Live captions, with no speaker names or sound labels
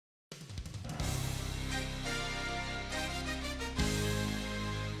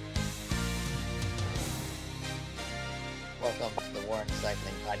Warren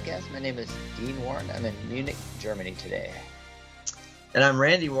Cycling Podcast. My name is Dean Warren. I'm in Munich, Germany today. And I'm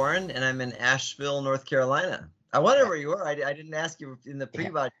Randy Warren, and I'm in Asheville, North Carolina. I wonder where you are. I didn't ask you in the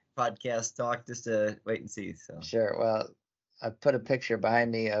pre-podcast talk, just to wait and see. So Sure. Well, I put a picture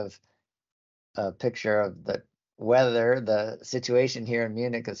behind me of a picture of the weather, the situation here in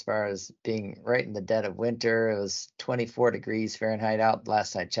Munich as far as being right in the dead of winter. It was 24 degrees Fahrenheit out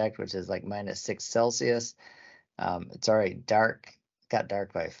last I checked, which is like -6 Celsius. It's already dark. It got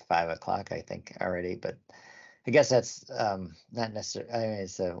dark by 5 o'clock, I think, already. But I guess that's not necessarily, I mean,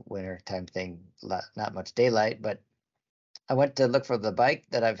 it's a winter time thing, not much daylight. But I went to look for the bike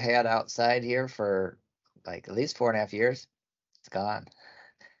that I've had outside here for like at least 4.5 years. It's gone.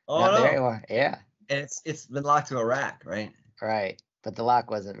 Not there anymore. Yeah. And it's been locked to a rack, right? Right. But the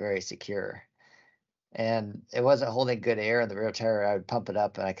lock wasn't very secure. And it wasn't holding good air in the rear tire. I would pump it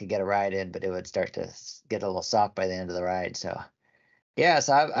up and I could get a ride in, but it would start to get a little soft by the end of the ride. So, yeah,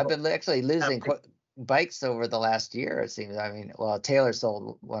 so I've been actually losing bikes over the last year, it seems. I mean, well, Taylor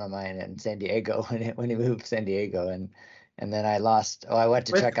sold one of mine in San Diego when he moved to San Diego, and then I lost. Oh, I went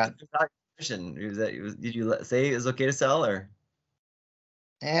to check on. Did you say it was okay to sell, or?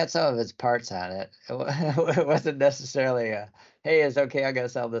 It had some of its parts on it. It wasn't necessarily a, hey, it's okay, I gotta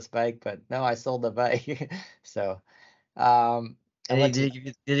sell this bike, but no, I sold the bike. So, did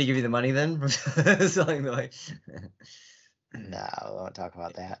he give you the money then for selling the bike? No, I won't talk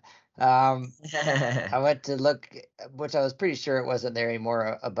about that. I went to look, which I was pretty sure it wasn't there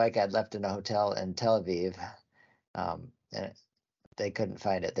anymore, a bike I'd left in a hotel in Tel Aviv. And they couldn't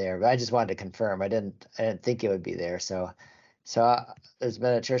find it there, but I just wanted to confirm. I didn't think it would be there. So there's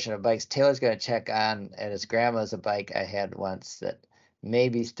been attrition of bikes. Taylor's going to check on, and his grandma's a bike I had once that may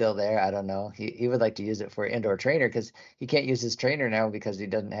be still there. I don't know. He would like to use it for an indoor trainer because he can't use his trainer now because he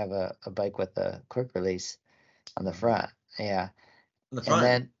doesn't have a bike with a quick release on the front. Yeah. On the front. And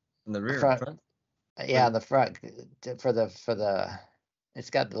then in the rear. Front. Yeah, on the front for the it's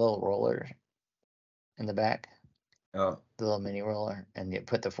got the little roller in the back. Oh. The little mini roller, and you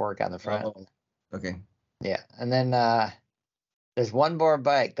put the fork on the front. Oh. Okay. Yeah, and then there's one more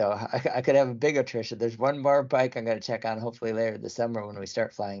bike though. I could have a big attrition. There's one more bike I'm going to check on hopefully later this summer when we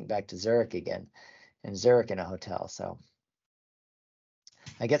start flying back to Zurich again, in Zurich in a hotel. So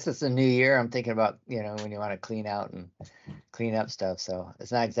I guess it's a new year. I'm thinking about, when you want to clean out and clean up stuff. So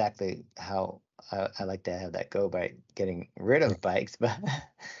it's not exactly how I like to have that go by getting rid of bikes, but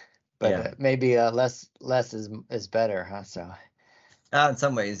yeah. Maybe less is better, huh? So in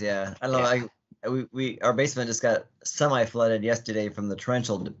some ways, yeah. I don't know. Our basement just got semi-flooded yesterday from the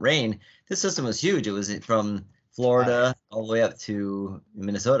torrential rain. This system was huge. It was from Florida all the way up to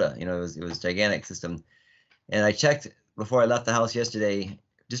Minnesota. It was a gigantic system. And I checked before I left the house yesterday,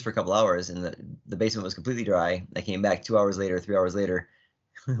 just for a couple hours, and the basement was completely dry. I came back 2 hours later, 3 hours later,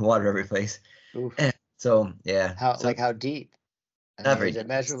 water every place. Oof. So yeah. How deep? Not very. Is it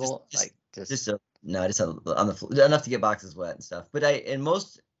measurable? Just on the floor, enough to get boxes wet and stuff. But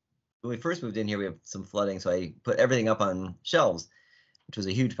when we first moved in here, we have some flooding, so I put everything up on shelves, which was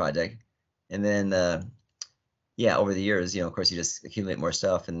a huge project. And then, over the years, of course, you just accumulate more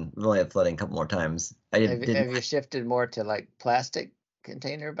stuff, and we've only had flooding a couple more times. Have you shifted more to like plastic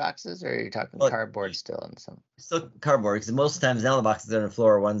container boxes, or are you talking cardboard still and some? Still cardboard, because most of the times now the boxes on the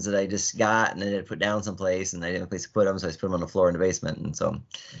floor are ones that I just got and I didn't put down someplace, and I didn't have a place to put them, so I just put them on the floor in the basement, and so.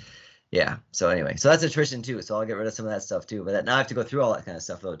 Yeah. So anyway, so that's attrition too. So I'll get rid of some of that stuff too. But now I have to go through all that kind of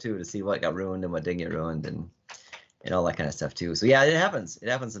stuff though too to see what got ruined and what didn't get ruined and all that kind of stuff too. So yeah, it happens. It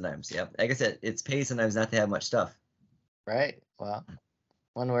happens sometimes. Yeah. Like I said, it's pays sometimes not to have much stuff. Right. Well,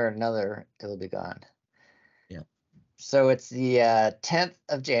 one way or another, it'll be gone. Yeah. So it's the 10th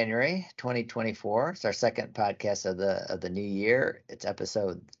of January, 2024. It's our second podcast of the new year. It's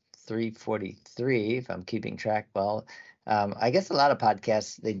episode 343, if I'm keeping track well. I guess a lot of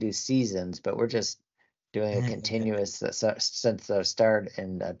podcasts, they do seasons, but we're just doing a continuous since the start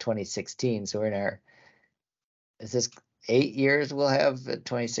in 2016. So we're is this 8 years we'll have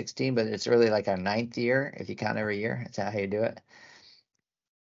 2016, but it's really like our 9th year if you count every year. Is that how you do it?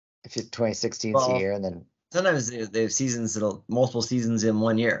 If you 2016 is a year, and then sometimes they have seasons multiple seasons in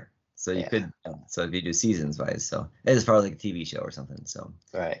 1 year. So you could, so if you do seasons wise, so it's probably like a TV show or something. So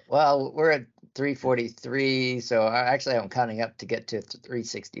right. Well, we're at 343, so actually I'm counting up to get to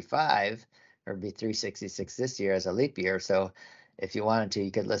 365, or be 366 this year as a leap year. So if you wanted to,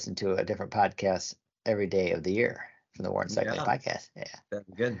 you could listen to a different podcast every day of the year from the Warren Cycling Podcast. Yeah, that'd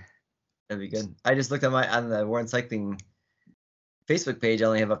be good. That'd be good. I just looked on the Warren Cycling Facebook page. I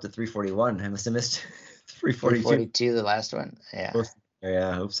only have up to 341. I must have missed 342. 342, the last one. Yeah.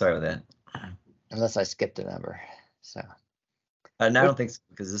 Yeah. Oops, sorry about that. Unless I skipped a number. So. And I don't think so,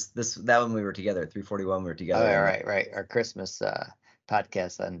 because that one we were together. 341 we were together. Oh, right. Our Christmas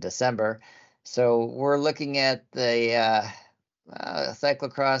podcast in December. So we're looking at the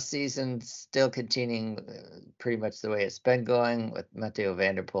cyclocross season still continuing pretty much the way it's been going, with Mathieu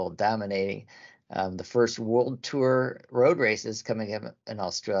van der Poel dominating. The first World Tour road races coming up in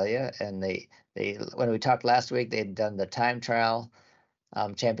Australia, and they when we talked last week, they'd done the time trial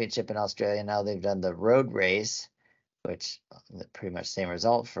championship in Australia. Now they've done the road race, which pretty much same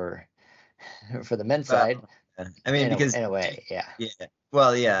result for the men's side. I mean, because in a way, yeah.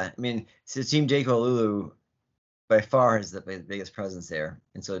 Well, yeah. I mean, so Team Jaco Lulu by far is the biggest presence there,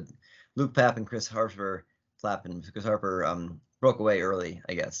 and so Luke Papp and Chris Harper broke away early,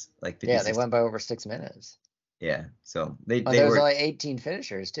 I guess, like 50, they went by over 6 minutes. Yeah, so they there was were only 18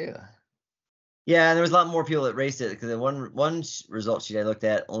 finishers too. Yeah, and there was a lot more people that raced it, because the one result sheet I looked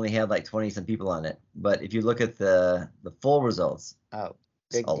at only had like 20 some people on it. But if you look at the full results,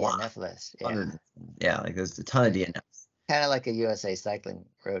 big DNF list. Yeah, like there's a ton of DNFs. Kind of like a USA Cycling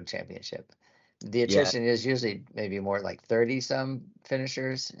Road Championship. The attrition is usually maybe more like 30 some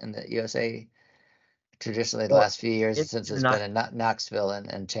finishers in the USA. Traditionally, the last few years since it's been in Knoxville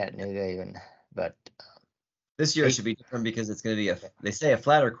and Chattanooga even, but this year should be different, because it's going to be they say a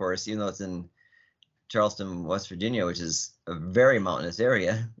flatter course, even though it's in Charleston, West Virginia, which is a very mountainous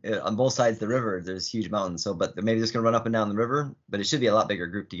area. On both sides of the river, there's huge mountains. So, but maybe just going to run up and down the river. But it should be a lot bigger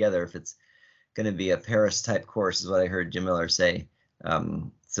group together if it's going to be a Paris type course, is what I heard Jim Miller say.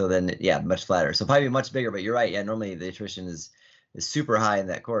 So then, much flatter. So probably much bigger. But you're right. Yeah, normally the attrition is super high in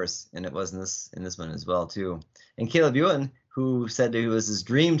that course, and it was in this one as well too. And Caleb Ewan, who said it was his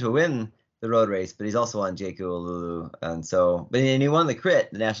dream to win the road race, but he's also on Jaco Lulu, and he won the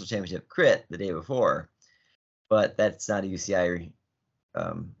national championship crit the day before, but that's not a UCI,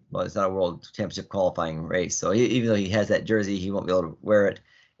 it's not a world championship qualifying race. So even though he has that jersey, he won't be able to wear it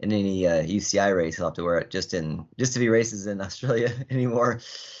in any UCI race. He'll have to wear it just to be races in Australia anymore.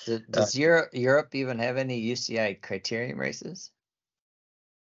 Does Europe even have any UCI criterium races?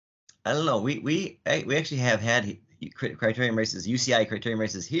 I don't know. We actually have had criterium races, UCI criterium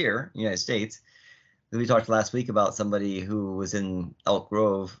races here in the United States. We talked last week about somebody who was in Elk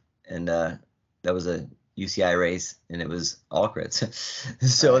Grove, and that was a UCI race, and it was all crits.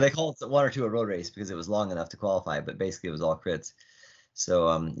 So they called one or two a road race because it was long enough to qualify, but basically it was all crits. So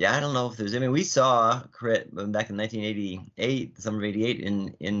I don't know if there's. I mean, we saw crit back in 1988, the summer of '88,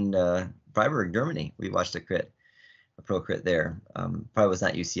 in Freiburg, Germany. We watched a pro crit there. Probably was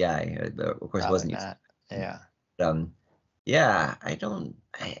not UCI. Of course, it wasn't UCI. Yeah. I don't.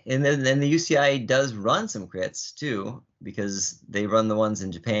 And then the UCI does run some crits too, because they run the ones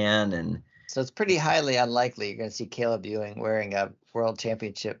in Japan, and so it's pretty highly unlikely you're going to see Caleb Ewing wearing a world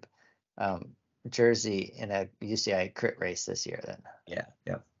championship jersey in a UCI crit race this year. Then. Yeah.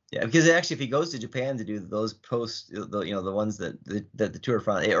 Because actually, if he goes to Japan to do those the ones that the Tour de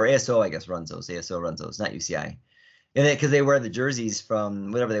France or ASO, I guess, runs those. ASO runs those, not UCI. And because they wear the jerseys from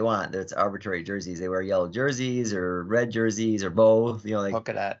whatever they want. It's arbitrary jerseys. They wear yellow jerseys or red jerseys or both.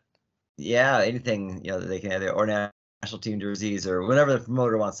 Polka dot. Yeah, anything that they can have, or national team jerseys or whatever the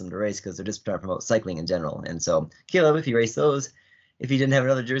promoter wants them to race, because they're just trying to promote cycling in general. And so Caleb, if he raced those, if he didn't have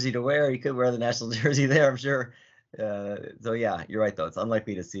another jersey to wear, he could wear the national jersey there, I'm sure. So yeah, you're right though. It's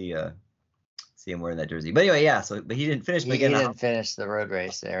unlikely to see him wearing that jersey. But anyway, but he didn't finish. He didn't finish the road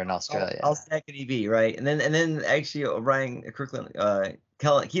race there in Australia. How sad could he be, right? And then actually O'Brien,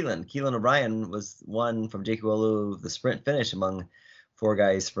 Keelan O'Brien was one from Jaco Lulu, the sprint finish among four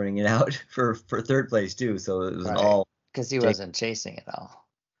guys sprinting it out for third place too. So it was all because he wasn't chasing at all.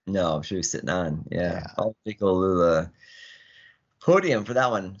 No, I'm sure he was sitting on. Yeah. All Jaco Lulu podium for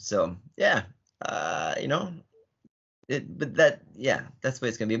that one. So that's the way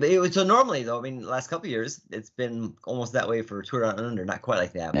it's gonna be. But so normally though, I mean, the last couple of years, it's been almost that way for Tour Down Under, not quite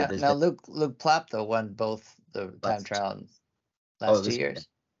like that. But now Luke Plapp though won both the time trial in last 2 years.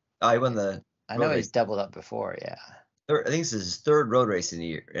 He won the. I know he's doubled up before. Yeah. I think this is his third road race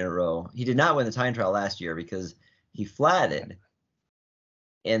in a row. He did not win the time trial last year because he flatted,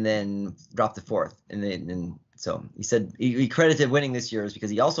 and then dropped the fourth, and so he said he credited winning this year is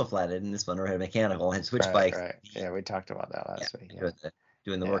because he also flatted in this one, or had a mechanical, had switched bikes. Right. Yeah, we talked about that last week.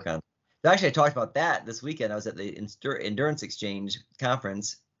 Doing the work on. So actually, I talked about that this weekend. I was at the Endurance Exchange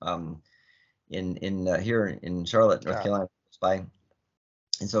conference in here in Charlotte, North Carolina,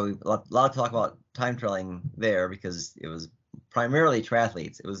 and so a lot of talk about time trialing there, because it was primarily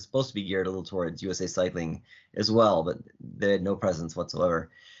triathletes. It was supposed to be geared a little towards USA Cycling as well, but they had no presence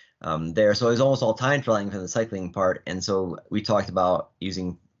whatsoever there. So it was almost all time trialing for the cycling part. And so we talked about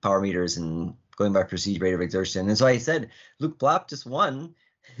using power meters and going by perceived rate of exertion. And so I said, Luke Blopp just won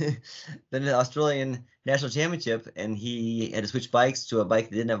the Australian National Championship, and he had to switch bikes to a bike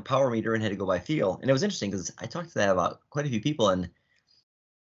that didn't have a power meter and had to go by feel. And it was interesting because I talked to that about quite a few people, and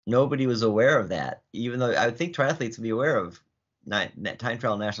nobody was aware of that, even though I would think triathletes would be aware of time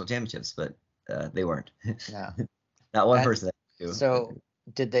trial national championships, but they weren't. No. Not one person. So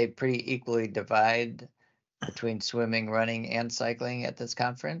did they pretty equally divide between swimming, running, and cycling at this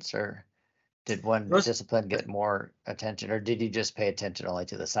conference, or did one discipline get more attention, or did you just pay attention only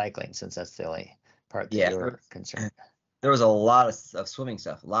to the cycling since that's the only part that you were concerned? There was a lot of swimming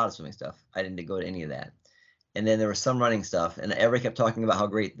stuff, I didn't go to any of that. And then there was some running stuff, and everybody kept talking about how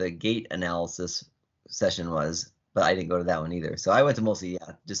great the gait analysis session was, but I didn't go to that one either. So I went to mostly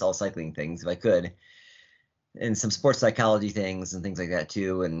just all cycling things if I could, and some sports psychology things and things like that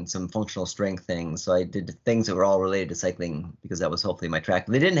too, and some functional strength things. So I did things that were all related to cycling because that was hopefully my track.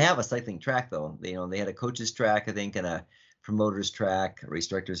 They didn't have a cycling track though. They had a coach's track, I think, and a promoter's track, a race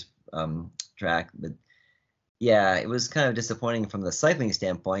director's track. But yeah, it was kind of disappointing from the cycling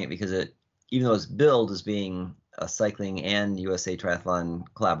standpoint because even though it's billed as being a cycling and USA Triathlon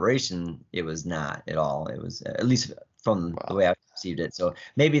collaboration, it was not at all. It was, at least from the way I perceived it. So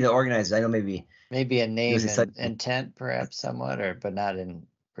maybe the organizers, I know maybe a name and intent perhaps somewhat, but not in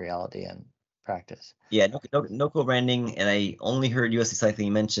reality and practice. Yeah, no co-branding. And I only heard USA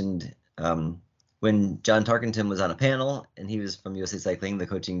Cycling mentioned when John Tarkenton was on a panel, and he was from USA Cycling, the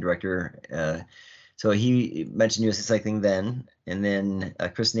coaching director. So he mentioned USA Cycling then, and then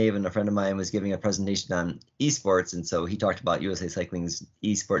Chris Navin, a friend of mine, was giving a presentation on esports, and so he talked about USA Cycling's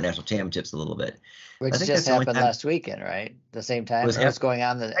esport national championships a little bit. Which just happened last weekend, right? The same time, what's going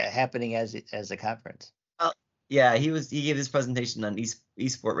on, happening as a conference? Yeah, he gave his presentation on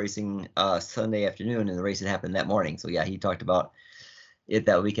esport racing Sunday afternoon, and the race had happened that morning. So yeah, he talked about it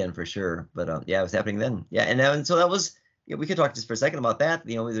that weekend for sure. But yeah, it was happening then. Yeah, and so that was. Yeah, we could talk just for a second about that.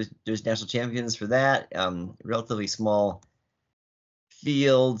 There's national champions for that. Relatively small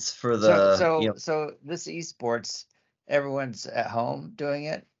fields for the. So this esports, everyone's at home doing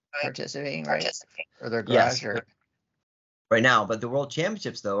it, participating, right? Or their garage, or right now. But the World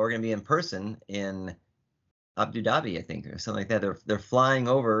Championships though are going to be in person in Abu Dhabi, I think, or something like that. They're flying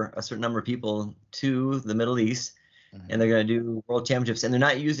over a certain number of people to the Middle East, and they're going to do World Championships, and they're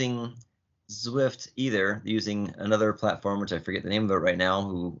not using Zwift either. They're using another platform, which I forget the name of it right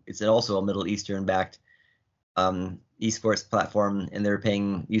now, it's also a Middle Eastern backed esports platform, and they're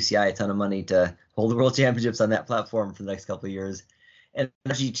paying UCI a ton of money to hold the World Championships on that platform for the next couple of years. And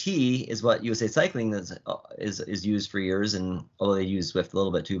RGT is what USA Cycling is used for years, and although they use Zwift a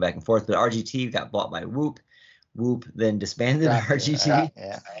little bit too back and forth, but RGT got bought by Whoop. Whoop then disbanded RGT.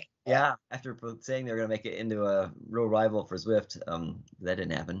 Yeah, after saying they were going to make it into a real rival for Zwift, that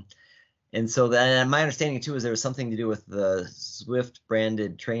didn't happen. And so then my understanding too is there was something to do with the Zwift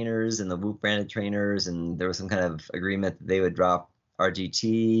branded trainers and the Whoop branded trainers, and there was some kind of agreement that they would drop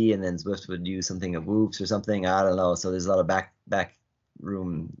RGT and then Zwift would use something of Whoops or something. I don't know. So there's a lot of back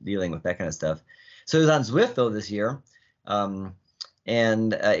room dealing with that kind of stuff. So it was on Zwift though this year,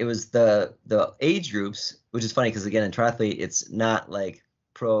 and it was the age groups, which is funny because again in triathlete it's not like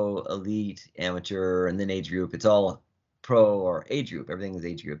pro, elite, amateur, and then age group. It's all pro or age group. Everything is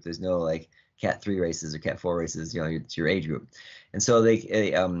age group. There's no like Cat 3 races or Cat 4 races. It's your age group. And so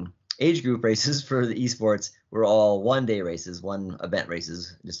they age group races for the esports were all 1-day races, one event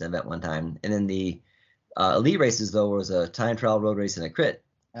races, just an event one time. And then the elite races though was a time trial, road race, and a crit.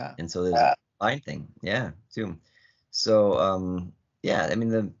 Yeah. And so there's a fine thing. Yeah, too. So yeah, I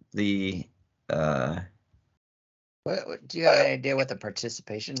mean the what do you have any idea what the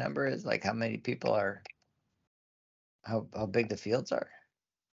participation number is? Like how many people are? How big the fields are?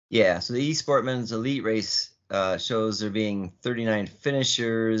 Yeah, so the eSportman's elite race shows there being 39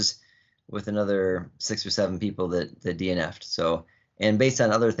 finishers with another 6 or 7 people that DNF'd. So, and based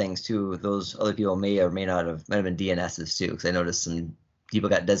on other things too, those other people may or may not have been DNSs too, because I noticed some people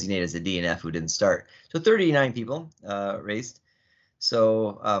got designated as a DNF who didn't start. So 39 people raced.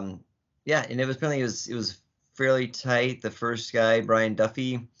 So yeah, and it was fairly tight. The first guy, Brian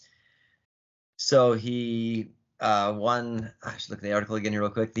Duffy. So he won. I should look at the article again here real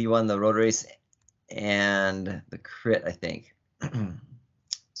quick. He won the road race and the crit, I think.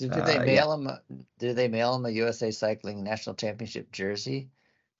 So did they mail him? Did they mail him a USA Cycling National Championship jersey,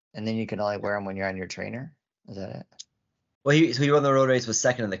 and then you can only wear them when you're on your trainer? Is that it? Well, he won the road race, was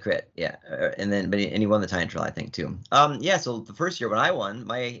second in the crit, yeah, and he won the time trial, I think too. Yeah. So the first year when I won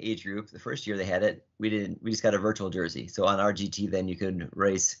my age group, the first year they had it, we just got a virtual jersey. So on RGT, then you could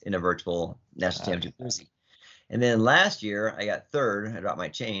race in a virtual national championship jersey. And then last year I got third. I dropped my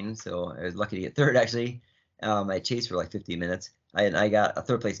chain, so I was lucky to get third actually. I chased for like 50 minutes. I got a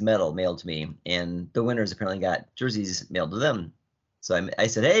third place medal mailed to me, and the winners apparently got jerseys mailed to them. So I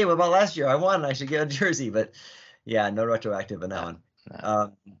said, hey, what about last year? I won. I should get a jersey, but yeah, no retroactive on that one.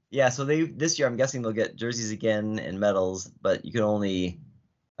 No. Yeah, so this year I'm guessing they'll get jerseys again and medals, but you can only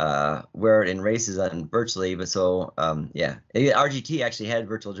wear it in races on virtually. But so yeah, RGT actually had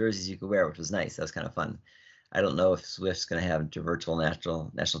virtual jerseys you could wear, which was nice. That was kind of fun. I don't know if Swift's going to have virtual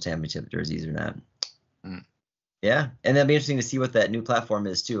national championship jerseys or not. Mm. Yeah, and that'd be interesting to see what that new platform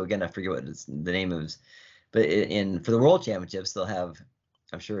is too. Again, I forget what the name is, but for the World Championships, they'll have,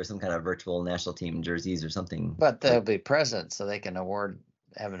 I'm sure, some kind of virtual national team jerseys or something. But they'll be present, so they can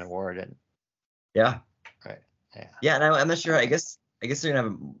have an award. And yeah, right, yeah, yeah, and I'm not sure. I guess they're gonna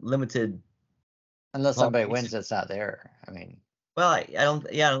have limited. unless somebody wins that's not there. I mean, well, I don't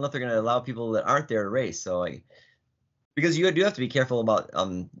know if they're gonna allow people that aren't there to race. So because you do have to be careful about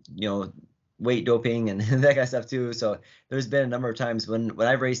weight doping and that kind of stuff too. So there's been a number of times when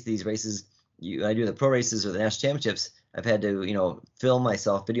I've raced these races, I do the pro races or the national championships, I've had to, film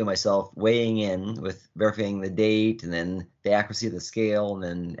myself, video myself weighing in with verifying the date and then the accuracy of the scale and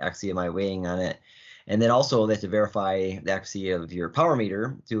then accuracy of my weighing on it. And then also they have to verify the accuracy of your power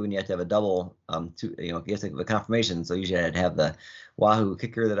meter too, and you have to have a double, you have to have a confirmation. So usually I'd have the Wahoo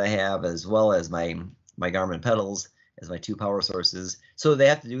kicker that I have as well as my Garmin pedals as my two power sources. So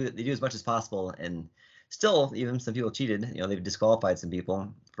they do as much as possible, and still even some people cheated. They've disqualified some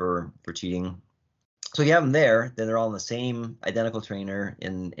people for cheating. So you have them there, then they're all in the same identical trainer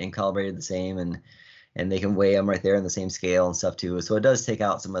and calibrated the same, and they can weigh them right there in the same scale and stuff too. So it does take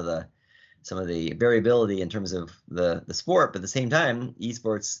out some of the variability in terms of the sport, but at the same time,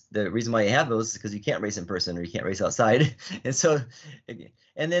 esports, the reason why you have those is because you can't race in person or you can't race outside. And so,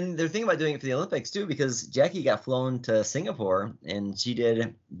 and then they're thinking about doing it for the Olympics too, because Jackie got flown to Singapore and she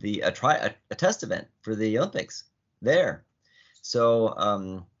did a test event for the Olympics there.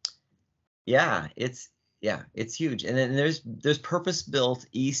 So yeah, it's huge. And then there's purpose-built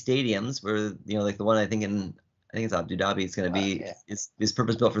stadiums where like the one I think it's Abu Dhabi. It's going to be is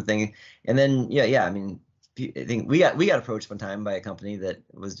purpose built for thing. And then I mean, I think we got approached one time by a company that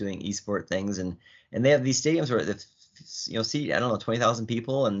was doing esport things, and they have these stadiums where see, I don't know, 20,000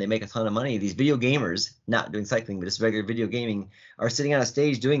 people, and they make a ton of money. These video gamers, not doing cycling but just regular video gaming, are sitting on a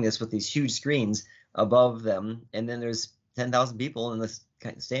stage doing this with these huge screens above them, and then there's 10,000 people in the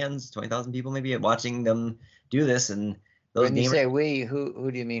stands, 20,000 people maybe watching them do this. And those when you say we,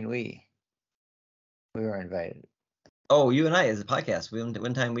 who do you mean we? We were invited. Oh, you and I as a podcast.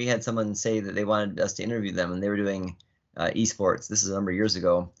 One time we had someone say that they wanted us to interview them, and they were doing esports. This is a number of years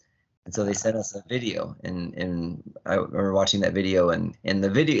ago, and so they sent us a video, and I remember watching that video. And in the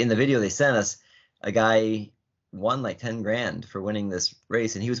video they sent us, a guy won like 10 grand for winning this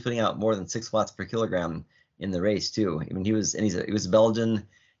race, and he was putting out more than 6 watts per kilogram in the race too. I mean, he was Belgian,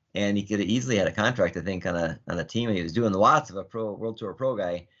 and he could have easily had a contract, I think, on a team, and he was doing the watts of a World Tour pro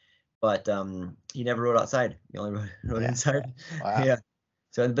guy. But he never rode outside. He only rode inside. Wow. Yeah.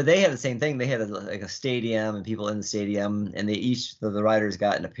 So, but they had the same thing. They had like a stadium and people in the stadium, and the riders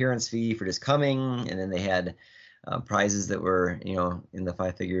got an appearance fee for just coming, and then they had prizes that were in the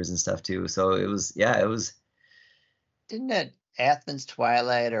 5 figures and stuff too. So it was. Didn't that Athens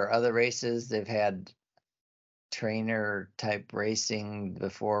Twilight or other races, they've had trainer type racing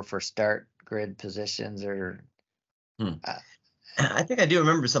before for start grid positions or? I think I do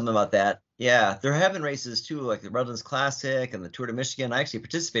remember something about that. Yeah, there have been races too, like the Redlands Classic and the Tour de Michigan. I actually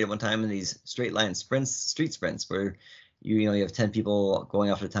participated one time in these straight line sprints, street sprints, where you have 10 people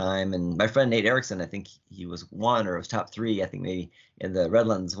going off at a time. And my friend Nate Erickson, I think he was one or was top 3, I think maybe in the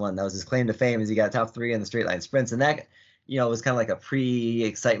Redlands one. That was his claim to fame, is he got top 3 in the straight line sprints, and that was kind of like a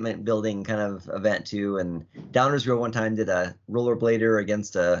pre-excitement building kind of event too. And Downers Row one time did a rollerblader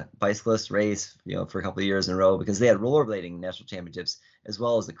against a bicyclist race, for a couple of years in a row, because they had rollerblading national championships as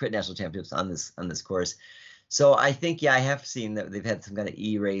well as the crit national championships on this course. So I think, I have seen that they've had some kind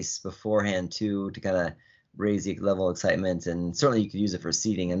of race beforehand too, to kind of raise the level of excitement. And certainly you could use it for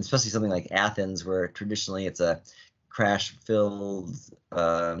seating, and especially something like Athens, where traditionally it's a crash-filled,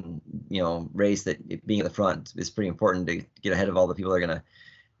 race, that being at the front is pretty important to get ahead of all the people that are going to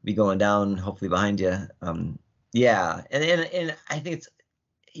be going down, hopefully behind you. And I think it's,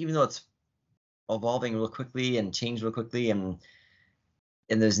 even though it's evolving real quickly and changed real quickly, and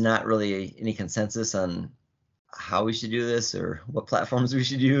there's not really any consensus on how we should do this or what platforms we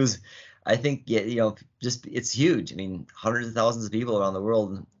should use. I think, just it's huge. I mean, hundreds of thousands of people around the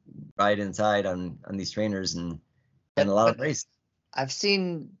world ride inside on these trainers and a lot of race. I've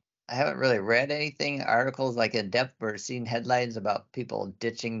seen I haven't really read anything, articles like in depth, or seen headlines about people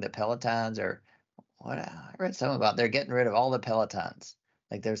ditching the Pelotons or what. I read some about they're getting rid of all the Pelotons.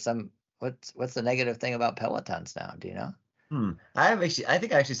 Like there's some, what's the negative thing about Pelotons now? Do you know? I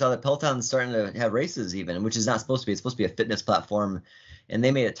think I actually saw that Peloton's starting to have races even, which is not supposed to be. It's supposed to be a fitness platform, and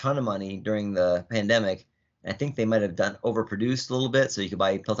they made a ton of money during the pandemic. I think they might have overproduced a little bit, so you could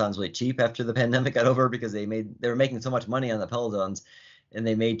buy Pelotons really cheap after the pandemic got over because they were making so much money on the Pelotons, and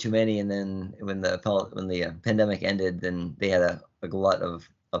they made too many. And then when the pandemic ended, then they had a glut of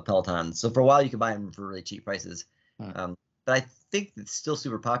Pelotons. So for a while, you could buy them for really cheap prices. But I think it's still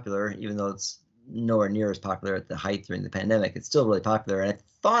super popular, even though it's nowhere near as popular at the height during the pandemic. It's still really popular. And I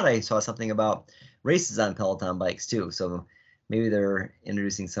thought I saw something about races on Peloton bikes too. So maybe they're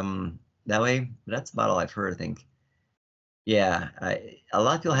introducing some that way. But that's about all I've heard, I think. Yeah, a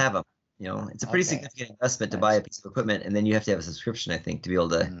lot of people have them. It's a pretty significant investment to buy a piece of equipment, and then you have to have a subscription, I think, to be able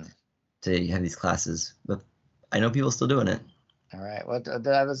to have these classes. But I know people still doing it. All right. Well,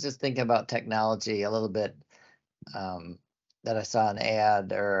 I was just thinking about technology a little bit. That I saw an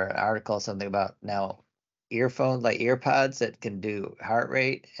ad or an article, something about now earphones, like earpods that can do heart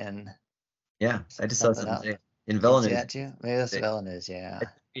rate and yeah, I just saw something today in Velo News. Maybe that's Velo News, yeah.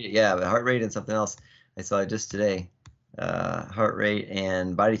 Yeah, but heart rate and something else I saw just today. Heart rate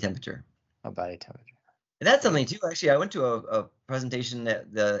and body temperature. Oh, body temperature. And that's something too. Actually, I went to a presentation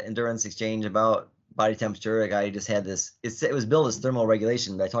at the Endurance Exchange about body temperature. A guy just had this. It was billed as thermal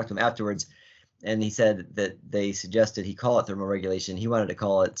regulation, but I talked to him afterwards. And he said that they suggested he call it thermoregulation. He wanted to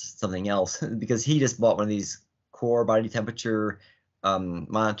call it something else because he just bought one of these core body temperature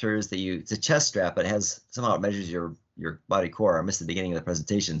monitors that it's a chest strap, but somehow it measures your body core. I missed the beginning of the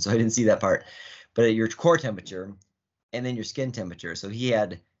presentation, so I didn't see that part. But your core temperature and then your skin temperature. So he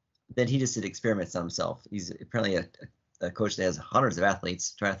just did experiments on himself. He's apparently a coach that has hundreds of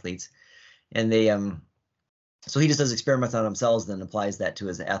triathletes, and they so he just does experiments on himself, then applies that to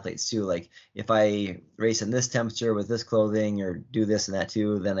his athletes too. Like if I race in this temperature with this clothing or do this and that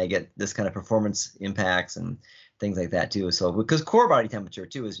too, then I get this kind of performance impacts and things like that too. So because core body temperature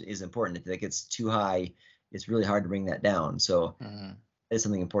too is important. If it gets too high, it's really hard to bring that down. So it's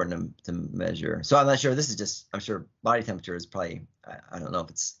something important to measure. So I'm not sure. I'm sure body temperature is probably, I don't know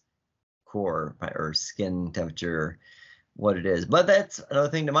if it's core or skin temperature or what it is, but that's another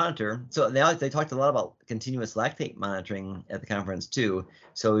thing to monitor. So now they talked a lot about continuous lactate monitoring at the conference too.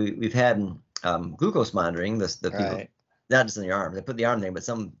 So we've had glucose monitoring. The people, not just in the arm, they put the arm thing, but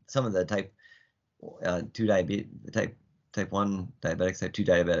some of the type 2 diabetes, type 1 diabetics, type 2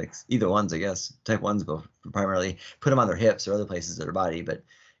 diabetics, either ones, I guess. Type 1s go primarily put them on their hips or other places of their body, but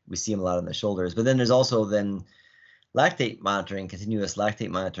we see them a lot on the shoulders. But then there's also lactate monitoring, continuous lactate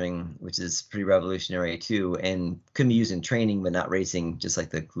monitoring, which is pretty revolutionary too, and can be used in training but not racing, just like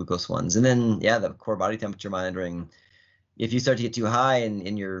the glucose ones. And then, the core body temperature monitoring. If you start to get too high and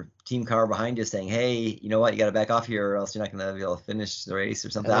in your team car behind you saying, hey, you know what, you got to back off here or else you're not going to be able to finish the race or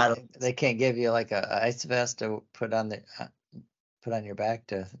something. They can't give you like a ice vest to put on your back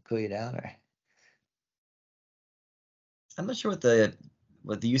to cool you down, or? I'm not sure what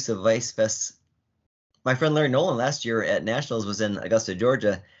the use of ice vests. My friend Larry Nolan last year at Nationals was in Augusta,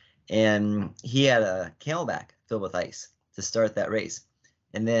 Georgia, and he had a Camelback filled with ice to start that race.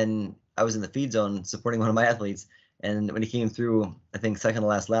 And then I was in the feed zone supporting one of my athletes, and when he came through, I think second to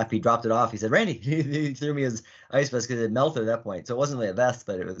last lap, he dropped it off. He said, "Randy," he threw me his ice vest because it melted at that point. So it wasn't really a vest,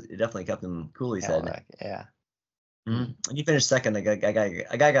 but it definitely kept him cool, he said. Yeah. Mm-hmm. And he finished second. A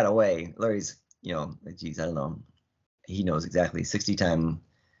guy got away. Larry's, geez, I don't know. He knows exactly 60-time,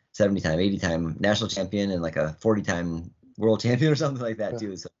 70-time, 80-time national champion and like a 40-time world champion or something like that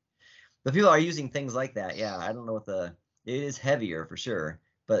too. So the people are using things like that. Yeah, I don't know it is heavier for sure,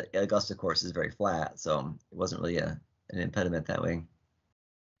 but Augusta course is very flat, so it wasn't really an impediment that way.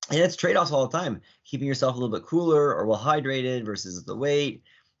 And it's trade-offs all the time, keeping yourself a little bit cooler or well hydrated versus the weight.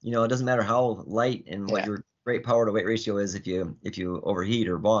 It doesn't matter how light and what your great power to weight ratio is. If you overheat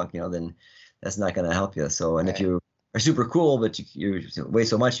or bonk, then that's not going to help you. So, and if you are super cool, but you weigh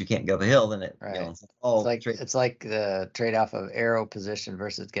so much you can't go up a hill, then it's like the trade-off of aero position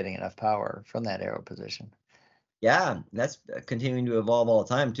versus getting enough power from that aero position. Yeah, that's continuing to evolve all the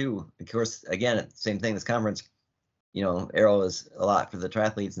time too. Of course, again, same thing. This conference, aero is a lot for the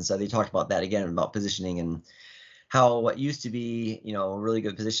triathletes, and so they talked about that again, about positioning and how what used to be, a really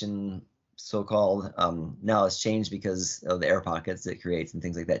good position so-called. Now it's changed because of the air pockets it creates and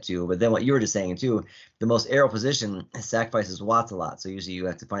things like that too. But then what you were just saying too, the most aero position sacrifices watts a lot. So usually you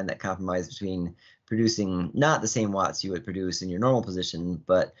have to find that compromise between producing not the same watts you would produce in your normal position,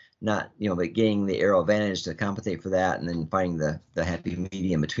 but not, but getting the aero advantage to compensate for that, and then finding the happy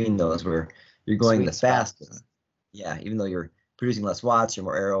medium between those where you're going the fastest. Yeah, even though you're producing less watts, you're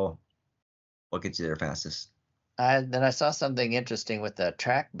more aero. What gets you there fastest? Then I saw something interesting with the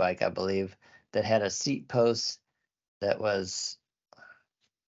track bike, I believe, that had a seat post that was,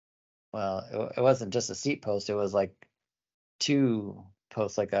 well, it wasn't just a seat post. It was like two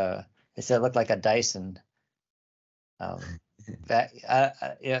posts, they said it looked like a Dyson.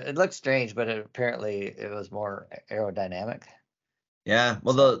 It looked strange, but apparently it was more aerodynamic. Yeah,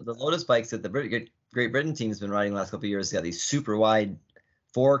 well, the Lotus bikes that the Great Britain team has been riding the last couple of years got these super wide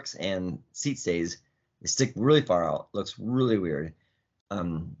forks and seat stays. They stick really far out. Looks really weird.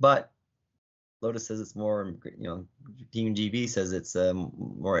 But Lotus says it's more, Team GB says it's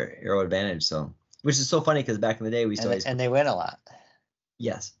more aero advantage. So, which is so funny because back in the day we used to always, and they win a lot.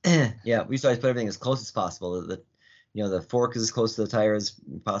 Yes, yeah, we used to always put everything as close as possible. The fork is as close to the tire as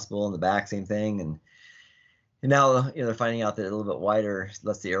possible, and the back same thing. And now they're finding out that a little bit wider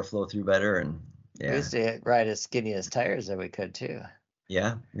lets the air flow through better. And we used to ride as skinny as tires that we could too.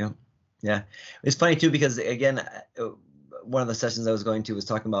 Yeah. It's funny too because again, one of the sessions I was going to was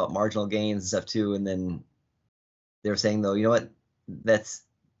talking about marginal gains and stuff too, and then they were saying though, you know what, that's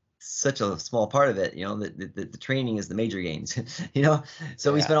such a small part of it. The training is the major gains.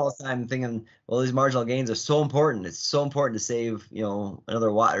 So we spent all this time thinking, well, these marginal gains are so important. It's so important to save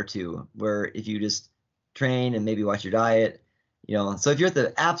another watt or two. Where if you just train and maybe watch your diet. So if you're at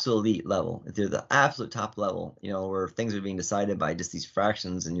the absolute elite level, if you're the absolute top level, where things are being decided by just these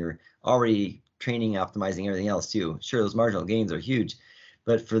fractions and you're already training, optimizing everything else too, sure, those marginal gains are huge.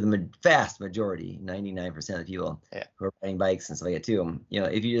 But for the vast majority, 99% of people who are riding bikes and stuff like that too,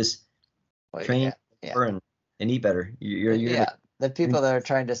 if you just train and eat better, you're the people that are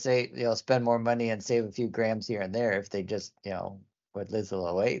trying to spend more money and save a few grams here and there, if they just, would lose a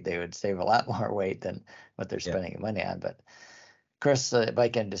little weight, they would save a lot more weight than what they're spending money on. But of course, the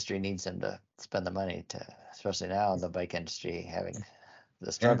bike industry needs them to spend the money especially now the bike industry having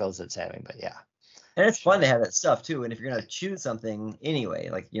the struggles it's having. But and it's fun to have that stuff too. And if you're gonna choose something anyway,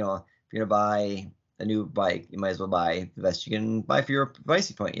 like if you're gonna buy a new bike, you might as well buy the best you can buy for your price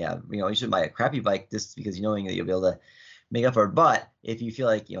point. Yeah, you shouldn't buy a crappy bike just because knowing that you'll be able to make up for it. But if you feel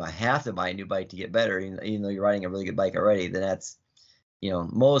like I have to buy a new bike to get better, even though you're riding a really good bike already, then that's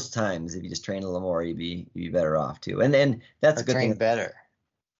most times if you just train a little more, you'd be better off too. And then that's a good thing. Better.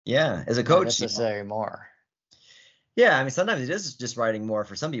 Yeah, as a coach, not necessarily more. Yeah, I mean sometimes it is just riding more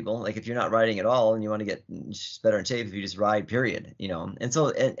for some people. Like if you're not riding at all and you want to get better in shape, if you just ride, period. And so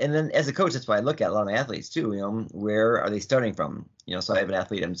and then as a coach, that's why I look at a lot of my athletes too. Where are they starting from? So I have an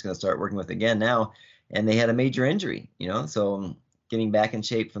athlete I'm just going to start working with again now, and they had a major injury. So getting back in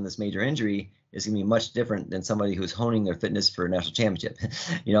shape from this major injury is going to be much different than somebody who's honing their fitness for a national championship.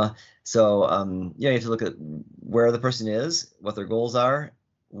 So you have to look at where the person is, what their goals are,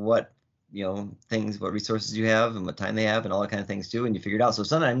 what what resources you have and what time they have and all that kind of things too, and you figure it out. So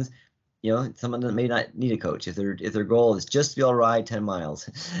sometimes someone that may not need a coach if their goal is just to be able to ride 10 miles,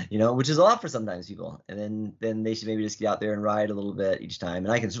 which is a lot for sometimes people, and then they should maybe just get out there and ride a little bit each time,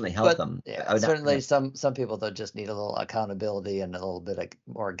 and I can certainly help them. Yeah, certainly some people though just need a little accountability and a little bit of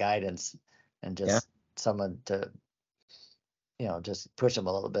more guidance and just someone to just push them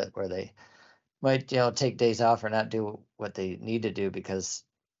a little bit where they might take days off or not do what they need to do because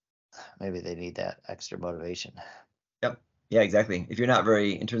maybe they need that extra motivation. Yep. Yeah, exactly. If you're not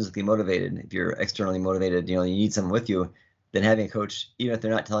very intrinsically motivated, if you're externally motivated, you need someone with you, then having a coach, even if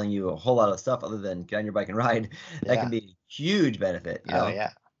they're not telling you a whole lot of stuff other than get on your bike and ride, that can be a huge benefit. Oh, yeah.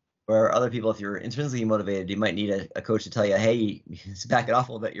 Where other people, if you're intrinsically motivated, you might need a coach to tell you, hey, back it off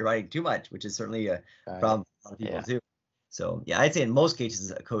a little bit, you're riding too much, which is certainly a problem for a lot of people too. So yeah, I'd say in most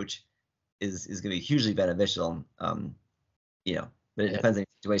cases, a coach is going to be hugely beneficial. But it depends on the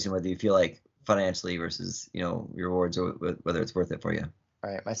situation, whether you feel like financially versus, rewards or whether it's worth it for you.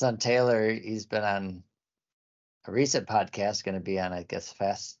 Right. My son, Taylor, he's been on a recent podcast, going to be on, I guess,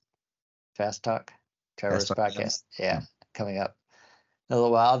 Fast Talk, Trevor's podcast. Yeah, coming up in a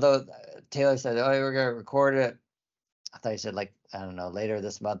little while. Although Taylor said, we're going to record it. I thought he said I don't know, later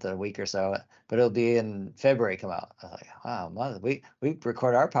this month, in a week or so, but it'll be in February come out. I was like, wow, we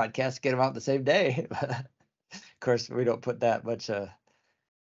record our podcast, get them out the same day. Of course, we don't put that much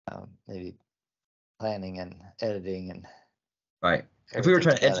maybe planning and editing and right. If we were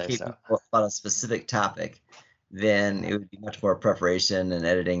trying to educate people about a specific topic, then it would be much more preparation and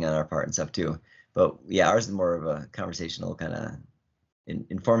editing on our part and stuff too. But yeah, ours is more of a conversational kind of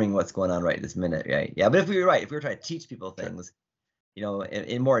informing what's going on right this minute, right? Yeah, but if we were trying to teach people things, you know,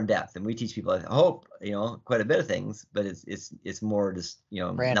 in more in depth, and we teach people, I hope, you know, quite a bit of things, but it's more just, you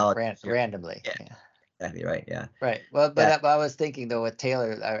know, knowledge. Randomly. Yeah, exactly right. Yeah. Right. Well, but I was thinking though with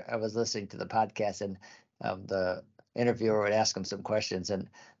Taylor, I was listening to the podcast, and the interviewer would ask him some questions, and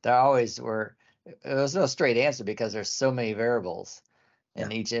there always were, there was no straight answer because there's so many variables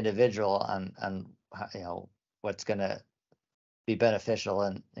in each individual on you know, what's going to be beneficial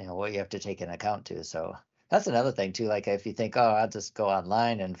and, you know, what you have to take into account too. So that's another thing too. Like if you think, oh, I'll just go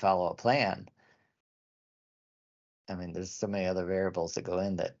online and follow a plan. I mean, there's so many other variables that go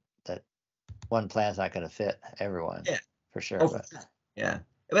in that one plan's not going to fit everyone. Yeah, for sure. but yeah,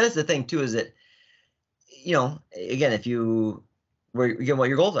 but that's the thing too, is that, you know, again, if you what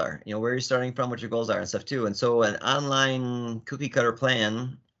your goals are, you know, where you're starting from, what your goals are and stuff too. And so an online cookie cutter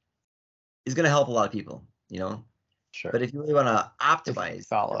plan is going to help a lot of people, you know. Sure. But if you really want to optimize,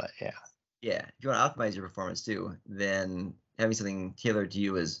 follow it, yeah, if you want to optimize your performance too, then having something tailored to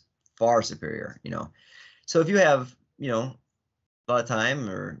you is far superior, you know. So if you have, you know, a lot of time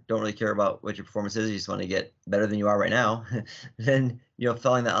or don't really care about what your performance is, you just want to get better than you are right now, then, you know,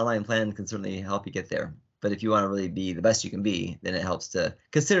 following the online plan can certainly help you get there. But if you want to really be the best you can be, then it helps to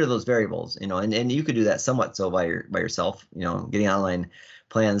consider those variables, you know, and you could do that somewhat so by yourself, you know, getting online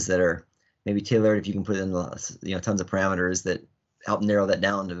plans that are maybe tailored, if you can put in, you know, tons of parameters that help narrow that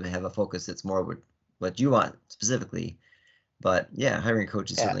down to have a focus that's more what you want specifically. But yeah, hiring a coach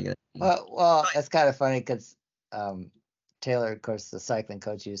is certainly going to. Well, it's kind of funny because Taylor, of course, the cycling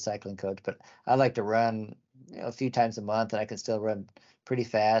coach, you cycling coach, but I like to run, you know, a few times a month, and I can still run pretty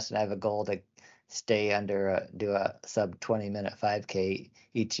fast. And I have a goal to stay under, do a sub 20-minute 5K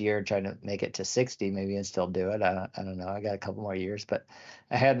each year, trying to make it to 60 maybe and still do it. I don't know. I got a couple more years, but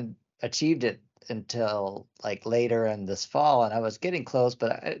I hadn't achieved it until like later in this fall, and I was getting close,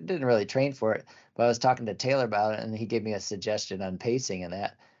 but I didn't really train for it. But I was talking to Taylor about it, and he gave me a suggestion on pacing and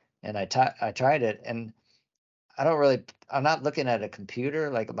that, and I tried it, and I'm not looking at a computer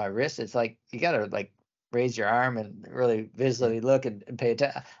like my wrist. It's like you gotta like raise your arm and really visually look and pay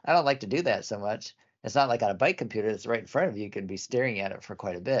attention. I don't like to do that so much. It's not like on a bike computer that's right in front of you. You can be staring at it for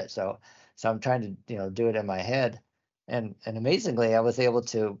quite a bit. So I'm trying to, you know, do it in my head, and amazingly I was able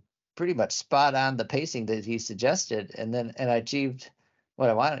to pretty much spot on the pacing that he suggested, and I achieved what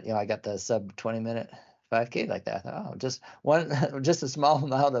I wanted. You know, I got the sub 20-minute 5K like that. Oh, just just a small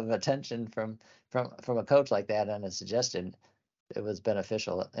amount of attention from a coach like that and a suggestion, it was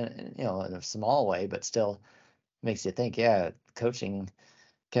beneficial, and you know, in a small way, but still makes you think. Yeah, coaching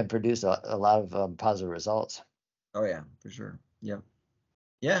can produce a lot of positive results. Oh yeah, for sure. Yep.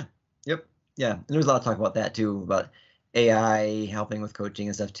 Yeah. Yep. Yeah. And there's a lot of talk about that too, about AI helping with coaching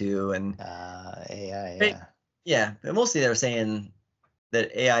and stuff too. And AI, yeah. Yeah. But mostly they're saying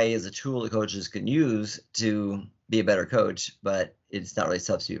that AI is a tool that coaches can use to be a better coach, but it's not really a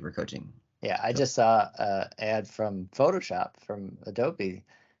substitute for coaching. Yeah, I just saw an ad from Photoshop from Adobe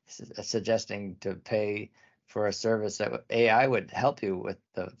suggesting to pay for a service that AI would help you with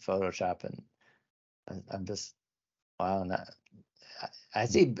the Photoshop, and I'm just, wow. And I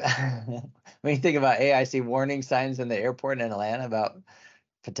see when you think about AI, I see warning signs in the airport in Atlanta about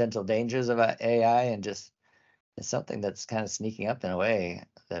potential dangers about AI, and just it's something that's kind of sneaking up in a way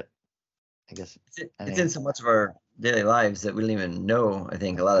that I guess it's in so much of our daily lives that we don't even know. I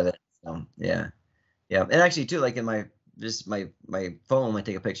think a lot of it. So yeah. And actually too, like in my phone, when I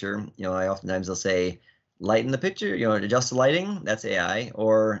take a picture, you know, I oftentimes will say lighten the picture, you know, adjust the lighting. That's AI,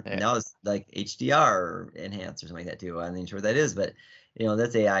 or now it's like HDR enhance or something like that too. I'm not sure what that is, but you know,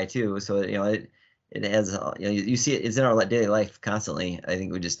 that's AI too. So you know, it has, you know, you see it's in our daily life constantly. I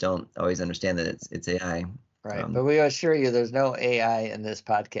think we just don't always understand that it's AI. Right, but we assure you there's no AI in this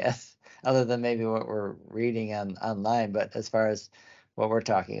podcast, other than maybe what we're reading online. But as far as what we're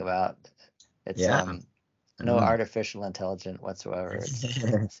talking about, it's no artificial intelligence whatsoever.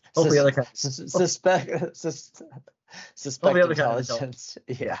 It's hopefully suspect intelligence.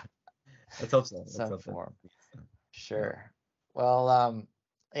 Yeah, let's hope so. Some form. Sure. Well,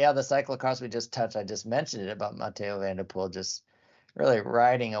 yeah, the cyclocross we just touched, I just mentioned it about Mathieu van der Poel just really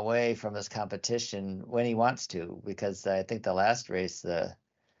riding away from his competition when he wants to, because I think the last race, the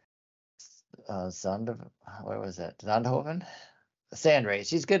where was it? Zandhoven? The sand race.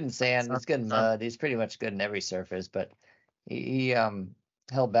 He's good in sand. He's good in mud. He's pretty much good in every surface, but he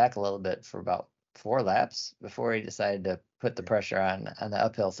held back a little bit for about 4 laps before he decided to put the pressure on the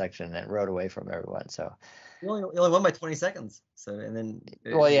uphill section and rode away from everyone. So he only won by 20 seconds. So and then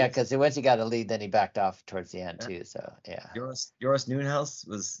well, yeah, because once he got a lead, then he backed off towards the end too. So yeah. Joris Nieuwenhuis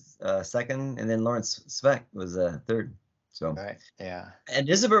was second, and then Lawrence Sveck was third. So right, yeah. And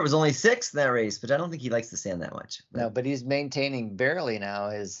Isabert was only sixth in that race, but I don't think he likes the sand that much. No, but he's maintaining barely now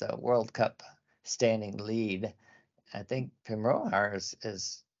his World Cup standing lead. I think Pimrohar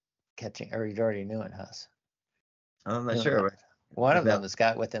is catching, or he's already Nieuwenhuis. I'm not sure. One of them has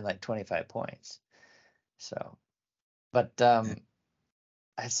got within like 25 points. So, but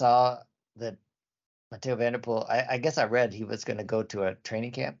I saw that Mathieu van der Poel, I guess I read he was going to go to a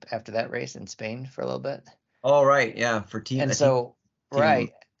training camp after that race in Spain for a little bit. Oh, right. Yeah. For team. And so,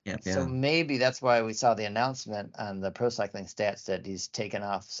 right. Yeah, so maybe that's why we saw the announcement on the Pro Cycling Stats that he's taken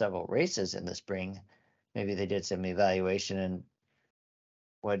off several races in the spring. Maybe they did some evaluation and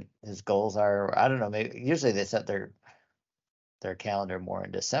what his goals are. I don't know. Maybe usually they set their calendar more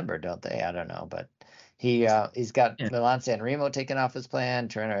in December, don't they? I don't know, but he's got Milan San Remo taken off his plan,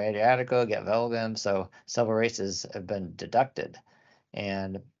 Tirreno Adriatico, get Velgem, so several races have been deducted.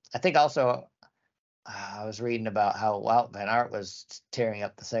 And I think also I was reading about how Wout van Aert was tearing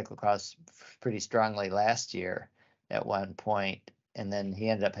up the cyclocross pretty strongly last year at one point, and then he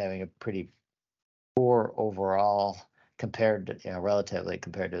ended up having a pretty poor overall compared to, relatively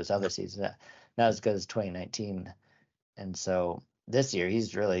compared to his other season, not as good as 2019. And so this year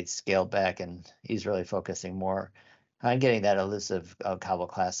he's really scaled back and he's really focusing more on getting that elusive Cobble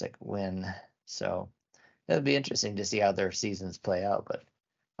Classic win. So it'll be interesting to see how their seasons play out. But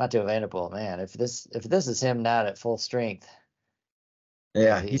Mathieu van der Poel, man, if this is him not at full strength,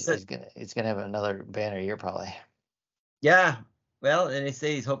 yeah, he's gonna have another banner year probably. Yeah, well, and they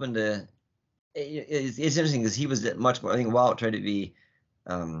say he's hoping to. It's interesting because he was much more. I think Wout tried to be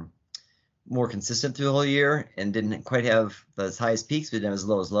more consistent through the whole year and didn't quite have the highest peaks, but didn't have as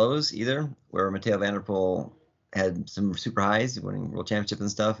low as lows either. Where Mathieu van der Poel had some super highs, winning world championships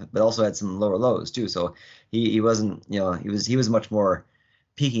and stuff, but also had some lower lows too. So he wasn't, he was much more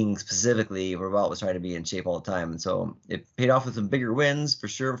peaking specifically where Wout was trying to be in shape all the time. And so it paid off with some bigger wins for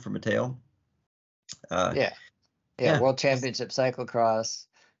sure for Mathieu. Yeah. World Championship cyclocross,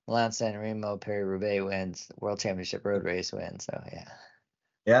 Milan San Remo, Paris-Roubaix wins, World Championship road race wins. So yeah.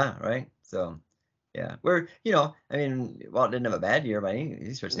 Yeah, right. So yeah, we're I mean, Walt didn't have a bad year by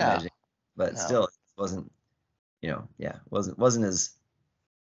any stretch of the imagination, but still, it wasn't wasn't as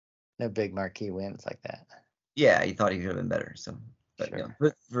no big marquee wins like that. Yeah, he thought he could have been better. So, but sure.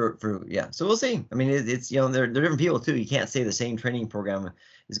 But for so we'll see. I mean, it's they're different people too. You can't say the same training program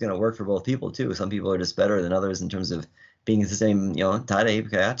is going to work for both people too. Some people are just better than others in terms of being the same. Tadej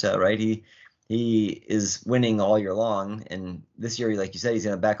Pogačar, right? He is winning all year long, and this year, like you said, he's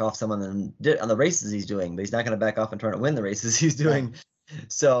going to back off someone on the races he's doing, but he's not going to back off and trying to win the races he's doing. Right.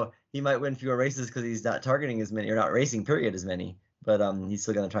 So he might win fewer races because he's not targeting as many or not racing period as many. But he's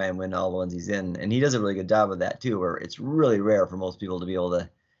still going to try and win all the ones he's in, and he does a really good job of that too. Where it's really rare for most people to be able to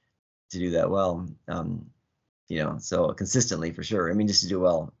do that well. So consistently for sure. I mean, just to do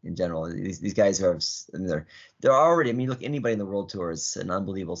well in general. These guys they're already. I mean, look, anybody in the World Tour is an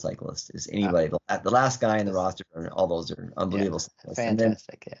unbelievable cyclist. Is anybody the last guy in the roster? All those are unbelievable cyclists.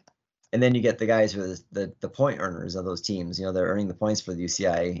 Fantastic, And then you get the guys who are the point earners of those teams. They're earning the points for the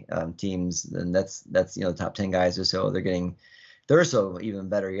UCI teams, and that's the top 10 guys or so. They're so even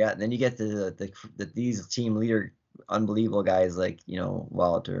better yet. And then you get these team leader unbelievable guys like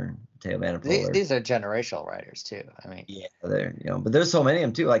Wout or Mathieu van der Poel. These are generational riders too. I mean, yeah, they're but there's so many of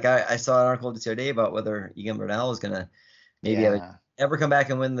them too. Like I saw an article this other day about whether Egan Bernal is gonna maybe ever come back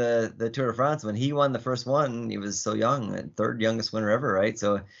and win the Tour de France. When he won the first one, he was so young, third youngest winner ever, right?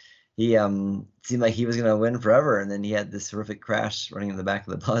 So he seemed like he was gonna win forever, and then he had this horrific crash running in the back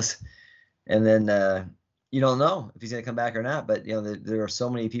of the bus, and then you don't know if he's going to come back or not, but there are so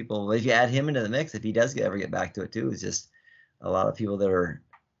many people. If you add him into the mix, if he does ever get back to it too, it's just a lot of people that are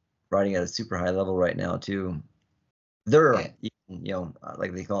riding at a super high level right now too. They're like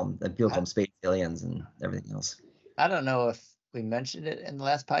they call them, people call them space aliens and everything else. I don't know if we mentioned it in the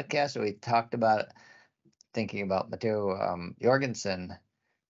last podcast or we talked about it, thinking about Mathieu Jorgensen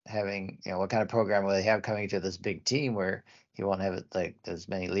having, what kind of program will they have coming to this big team where he won't have like as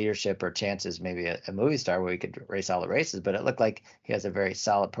many leadership or chances, maybe a movie star where he could race all the races, but it looked like he has a very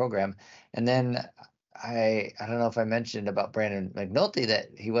solid program. And then I don't know if I mentioned about Brandon McNulty that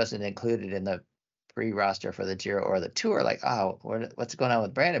he wasn't included in the pre-roster for the Giro or the Tour. Like, what's going on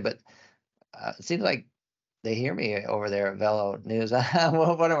with Brandon? But it seems like they hear me over there at Velo News.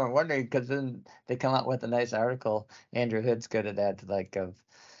 What I'm wondering, because then they come out with a nice article. Andrew Hood's good at that, like of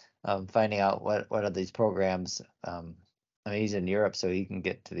finding out what are these programs. I mean, he's in Europe, so he can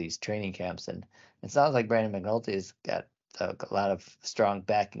get to these training camps, and it sounds like Brandon McNulty's got a lot of strong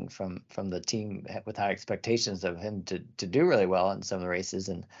backing from the team with high expectations of him to do really well in some of the races,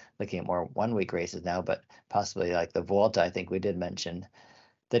 and looking at more 1 week races now, but possibly like the Vuelta. I think we did mention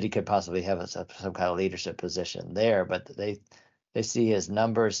that he could possibly have some kind of leadership position there, but they see his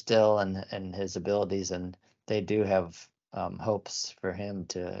numbers still and his abilities, and they do have hopes for him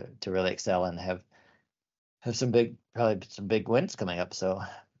to really excel and have probably some big wins coming up. So,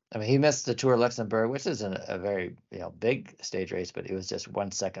 I mean, he missed the Tour of Luxembourg, which isn't a very big stage race, but he was just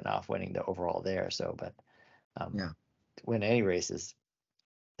 1 second off winning the overall there. So, but Yeah. to win any races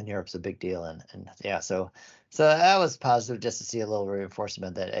in Europe's a big deal, and yeah, so that was positive just to see a little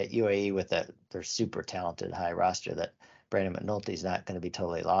reinforcement that at UAE with their super talented high roster, that Brandon McNulty's not going to be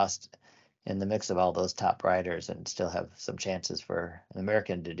totally lost in the mix of all those top riders and still have some chances for an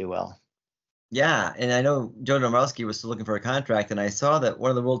American to do well. Yeah, and I know Joe Dombrowski was still looking for a contract, and I saw that one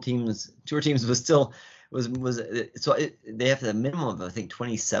of the World Tour teams was still they have a minimum of I think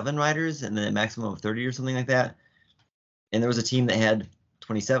 27 riders and then a maximum of 30 or something like that. And there was a team that had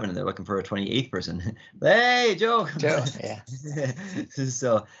 27, and they're looking for a 28th person. Hey, Joe. Yeah.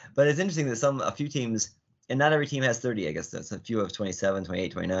 So, but it's interesting that a few teams, and not every team has 30. I guess that's a few of 27,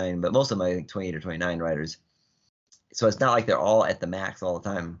 28, 29, but most of them I think 28 or 29 riders. So it's not like they're all at the max all the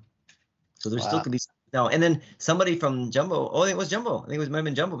time. So there still could be no. And then somebody from Jumbo. Oh, it was Jumbo. I think it might have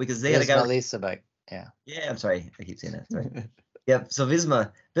been Jumbo because they had a guy. Visma, yeah. Yeah, I'm sorry. I keep saying that. Sorry. Yep. So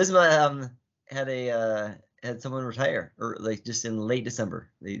Visma had someone retire, or like just in late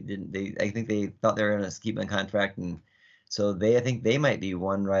December. I think they thought they were going to keep him on contract, and so I think they might be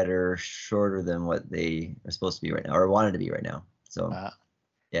one rider shorter than what they are supposed to be right now, or wanted to be right now. So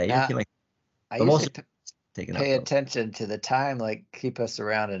yeah, you feel like. I usually pay attention to the time, like keep us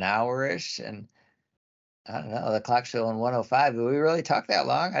around an hour-ish, and I don't know, the clock's showing 1:05. Did we really talk that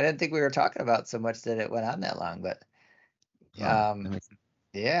long? I didn't think we were talking about so much that it went on that long, but yeah.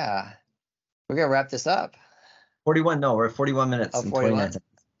 We're gonna wrap this up. 41, no, we're at 41 minutes and 29 seconds.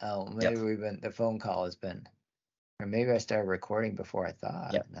 Oh, maybe the phone call has been, or maybe I started recording before I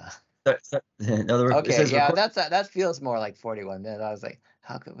thought. Yep. No. Okay, yeah, that feels more like 41 minutes. I was like,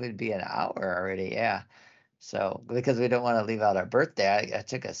 how could it be an hour already? Yeah. So because we don't want to leave out our birthday, I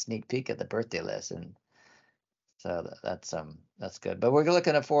took a sneak peek at the birthday list, and so that's good. But we're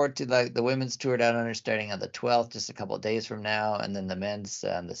looking forward to the women's Tour Down Under starting on the 12th, just a couple of days from now, and then the men's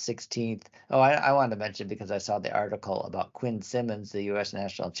on the 16th. Oh, I wanted to mention, because I saw the article about Quinn Simmons, the U.S.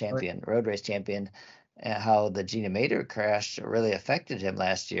 national champion, road race champion, and how the Gina Mater crash really affected him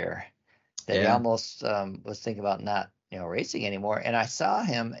last year. That he almost was thinking about not racing anymore. And I saw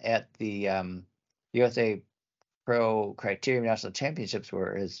him at the USA Pro Criterium National Championships,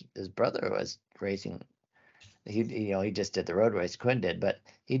 where his brother was racing. He just did the road race, Quinn did, but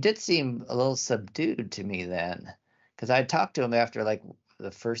he did seem a little subdued to me then, because I talked to him after like the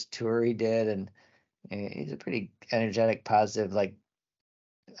first tour he did, and he's a pretty energetic, positive, like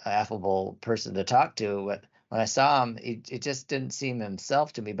affable person to talk to. But when I saw him, it just didn't seem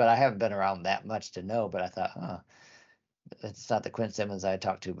himself to me. But I haven't been around that much to know. But I thought, it's not the Quinn Simmons I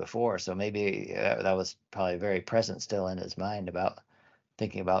talked to before. So maybe that was probably very present still in his mind about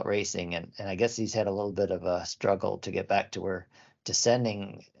thinking about racing. And I guess he's had a little bit of a struggle to get back to where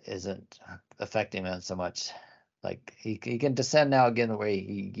descending isn't affecting him so much. Like he can descend now again the way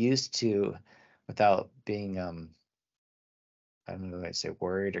he used to, without being I don't know if I say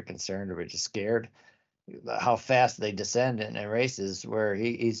worried or concerned or just scared how fast they descend in races, where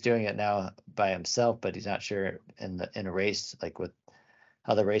he's doing it now by himself, but he's not sure in a race, like with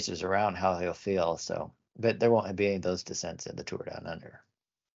other racers around, how he'll feel. So, but there won't be any of those descents in the Tour Down Under.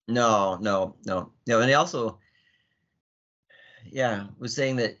 No. And he also, was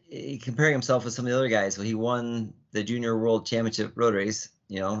saying that comparing himself with some of the other guys. So he won the Junior World Championship road race,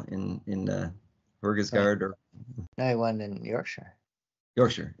 in Hurgesgaard, or no, he won in Yorkshire.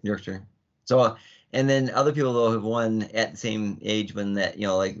 So, and then other people though have won at the same age, when that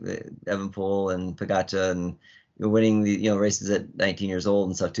like Evan Poel and Pogačar, and winning the races at 19 years old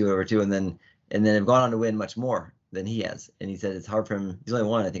and stuff too, and then have gone on to win much more than he has. And he said it's hard for him. He's only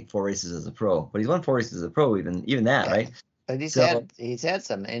won, I think, 4 races as a pro, but he's won 4 races as a pro, even that, right? But he's had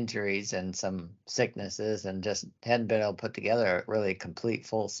some injuries and some sicknesses, and just hadn't been able to put together a really complete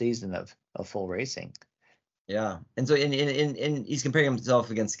full season of full racing. Yeah, and so and he's comparing himself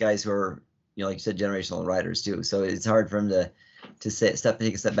against guys who are, like you said, generational riders too. So it's hard for him to take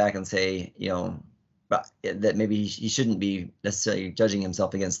a step back and say, that maybe he shouldn't be necessarily judging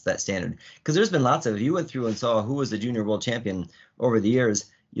himself against that standard. Because there's been lots of, you went through and saw who was the junior world champion over the years,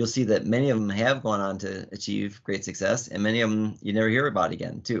 you'll see that many of them have gone on to achieve great success, and many of them you never hear about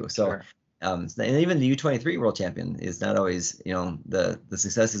again too. So, Sure. and even the U23 world champion is not always, the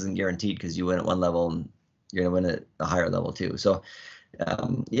success isn't guaranteed because you win at one level and you're going to win at a higher level too. So,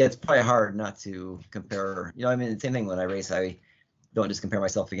 yeah, it's probably hard not to compare. I mean, the same thing when I race, I don't just compare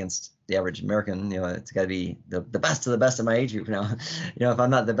myself against the average American. It's got to be the best of the best of my age group now. If I'm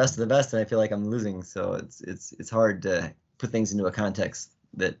not the best of the best, then I feel like I'm losing. So it's hard to put things into a context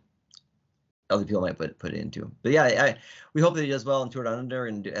that other people might put it into. But yeah, we hope that he does well in Tour Down Under,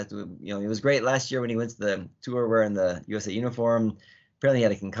 and it was great last year when he went to the tour wearing the USA uniform. Apparently he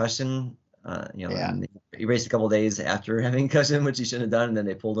had a concussion. And he raced a couple of days after having a concussion, which he shouldn't have done, and then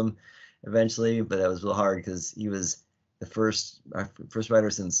they pulled him eventually. But that was real hard because he was the first rider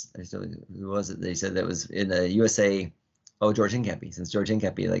since, who was it? They said that was in the USA. Oh, George Hincapie, since George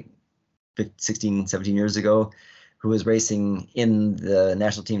Hincapie, like 16, 17 years ago, who was racing in the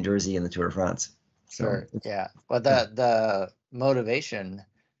national team jersey in the Tour de France. Sure. Yeah. Well, the motivation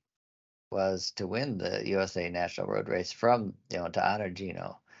was to win the USA National Road Race from, to honor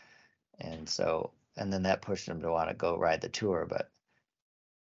Gino. And then that pushed him to want to go ride the tour, but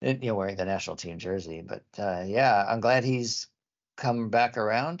wearing the national team jersey. But yeah, I'm glad he's come back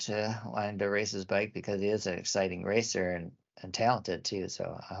around to wanting to race his bike because he is an exciting racer and talented too.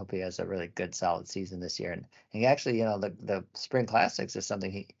 So I hope he has a really good, solid season this year. And he actually, the Spring Classics is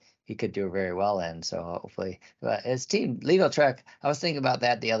something he could do very well in. So hopefully, but his team, Lidl Trek, I was thinking about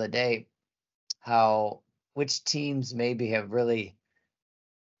that the other day, which teams maybe have really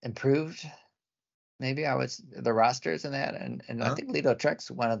improved. Maybe the rosters and that, and I think Lidl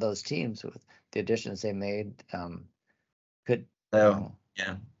Trek's one of those teams with the additions they made. Could yeah.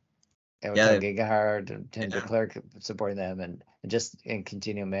 Geghardt and Tim Declercq supporting them, and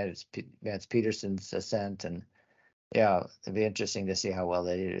continue Mats Peterson's ascent, and yeah, it'd be interesting to see how well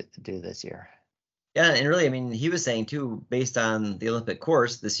they do this year. Yeah, and really, I mean, he was saying too, based on the Olympic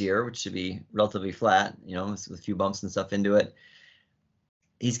course this year, which should be relatively flat, with a few bumps and stuff into it.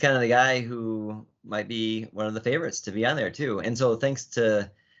 He's kind of the guy who might be one of the favorites to be on there too. And so thanks to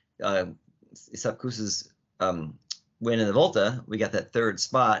Sepp Kuss's win in the Volta, we got that third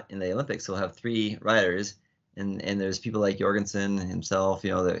spot in the Olympics. So we'll have 3 riders, and there's people like Jorgensen himself,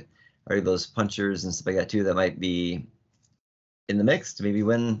 that are those punchers and stuff like that too, that might be in the mix to maybe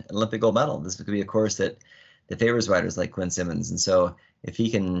win an Olympic gold medal. This could be a course that favors riders like Quinn Simmons. And so if he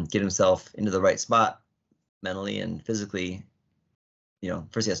can get himself into the right spot mentally and physically,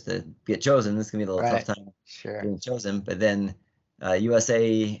 first he has to get chosen. This is gonna be a little tough time getting chosen. But then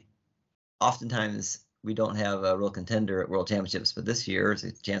USA, oftentimes we don't have a real contender at World Championships, but this year is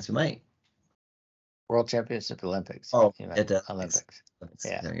a chance we might. World Championship Olympics. Oh, at the Olympics.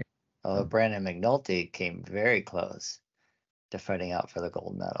 Yeah. Although Brandon McNulty came very close to fighting out for the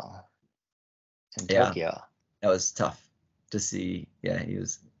gold medal in Tokyo. That was tough to see. Yeah, he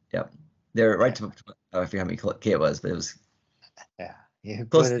was. Yep. They're right to. I forget how many K it was, but it was. Yeah. You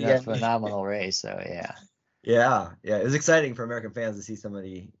put in a phenomenal race, so yeah. Yeah, it was exciting for American fans to see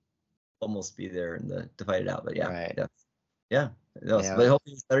somebody almost be there and to fight it out. But but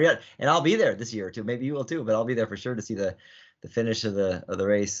hopefully it's better yet. And I'll be there this year too. Maybe you will too, but I'll be there for sure to see the finish of the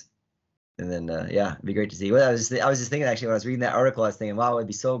race. And then it'd be great to see. Well, I was just thinking actually when I was reading that article, I was thinking, wow, it'd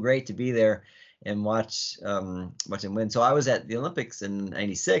be so great to be there and watch him win. So I was at the Olympics in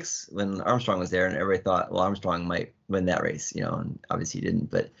 '96 when Armstrong was there, and everybody thought, well, Armstrong might win that race, and obviously he didn't.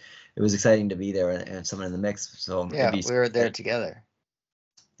 But it was exciting to be there and have someone in the mix. So yeah, we were there together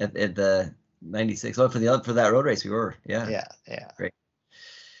at the '96. Oh, for that road race we were. Yeah. Great.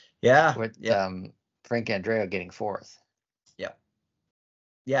 Yeah. With Frank Andreo getting 4th.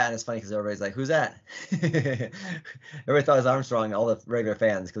 Yeah, and it's funny because everybody's like, "Who's that?" Everybody thought it was Armstrong, all the regular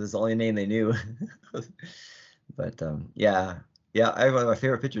fans, because it's the only name they knew. But I have one of my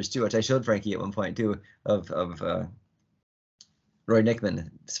favorite pictures too, which I showed Frankie at one point too, of Roy Nickman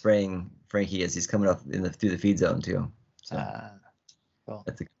spraying Frankie as he's coming up through the feed zone too. So cool.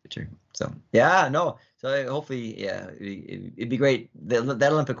 That's a good picture. So So hopefully, it'd be great.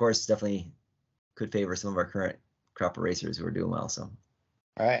 That Olympic course definitely could favor some of our current crop of racers who are doing well. So.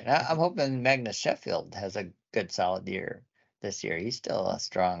 All right. I'm hoping Magnus Sheffield has a good, solid year this year. He's still a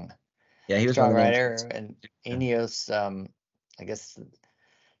strong, he was strong rider. And Ineos, I guess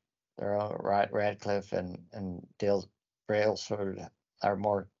they're all Radcliffe and Dale Brailsford are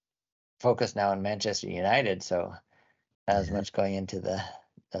more focused now on Manchester United, so not as much going into the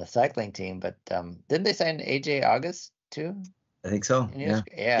cycling team. But didn't they sign AJ August too? I think so. Yes.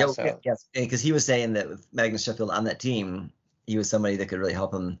 Because he was saying that with Magnus Sheffield on that team, he was somebody that could really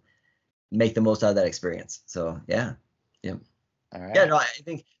help him make the most out of that experience. So, yeah. All right. Yeah, no, I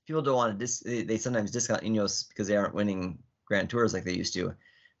think people don't want to they sometimes discount Ineos because they aren't winning Grand Tours like they used to,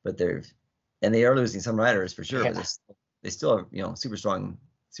 but they are losing some riders for sure, Yeah. but they still are, super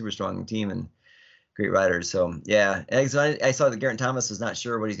strong team and great riders. So yeah, and so I saw that Geraint Thomas was not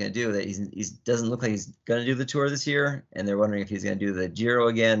sure what he's going to do. That he doesn't look like he's going to do the Tour this year, and they're wondering if he's going to do the Giro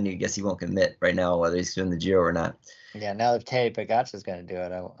again. I guess he won't commit right now whether he's doing the Giro or not. Yeah, now that Teddy Pogacar's going to do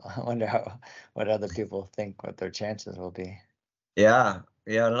it, I wonder what other people think what their chances will be. Yeah,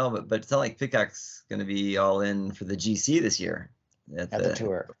 I don't know, but it's not like Pidcock's going to be all in for the GC this year At the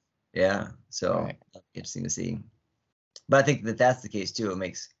Tour. Yeah, so interesting to see. But I think that's the case too.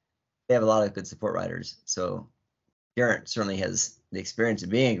 They have a lot of good support riders. So Geraint certainly has the experience of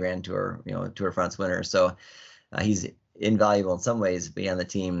being a Grand Tour, Tour de France winner. So he's invaluable in some ways being on the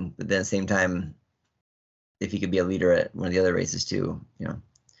team. But then at the same time, if he could be a leader at one of the other races too,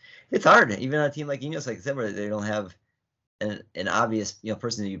 it's hard. Even on a team like Ineos, like I said, where they don't have an obvious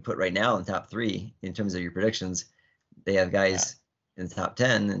person that you put right now in top 3 in terms of your predictions. They have guys in the top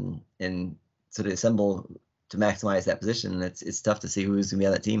 10, and so to assemble to maximize that position, it's tough to see who's gonna be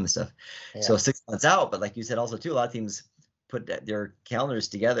on that team and stuff. Yeah. So 6 months out, but like you said, also too, a lot of teams put their calendars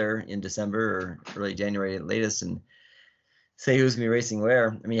together in December or early January at latest and say who's gonna be racing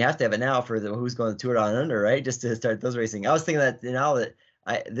where. I mean, you have to have it now for who's going to Tour Down Under, right? Just to start those racing. I was thinking that now that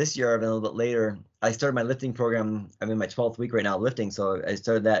this year I've been a little bit later. I started my lifting program. I'm in my 12th week right now of lifting, so I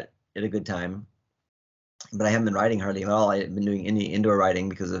started that at a good time. But I haven't been riding hardly at all. I've been doing any indoor riding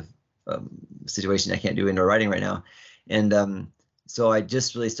because of situation. I can't do indoor riding right now, and so I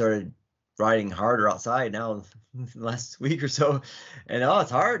just really started riding harder outside now last week or so. And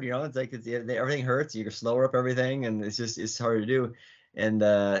it's hard. It's like everything hurts. You're slower up everything, and it's hard to do. And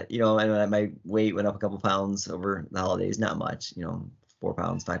and my weight went up a couple pounds over the holidays. Not much, 4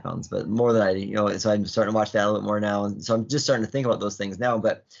 pounds, 5 pounds, but more than so I'm starting to watch that a little bit more now. And so I'm just starting to think about those things now.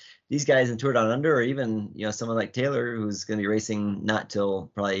 But these guys in Tour Down Under, or even, someone like Taylor, who's going to be racing not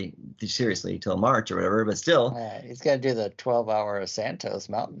till probably seriously till March or whatever, but still. He's going to do the 12-hour Santos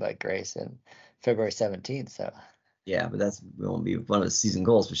mountain bike race in February 17th. So. Yeah, but that won't be one of his season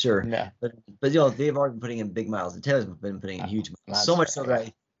goals for sure. No. But they've already been putting in big miles. And Taylor's been putting in huge miles. So much so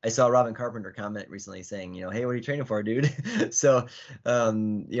that I saw Robin Carpenter comment recently saying, hey, what are you training for, dude? So,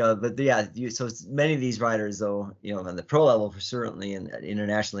 but yeah, so many of these riders, though, on the pro level, for certainly, and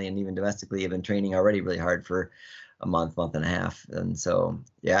internationally and even domestically, have been training already really hard for a month and a half. And so,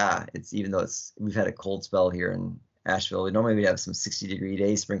 yeah, it's even though we've had a cold spell here in Asheville, normally we have some 60-degree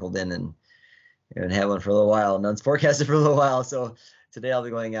days sprinkled in and have one for a little while. None's forecasted for a little while, so. Today I'll be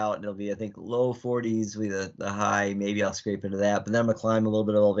going out and it'll be, I think, low 40s with the high. Maybe I'll scrape into that, but then I'm gonna climb a little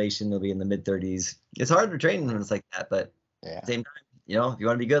bit of elevation. It'll be in the mid 30s. It's hard to train when it's like that, but at the same time, if you want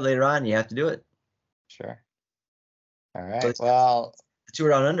to be good later on, you have to do it. Sure. All right. Well, the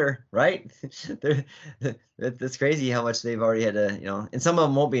Tour Down Under, right? That's crazy how much they've already had to, and some of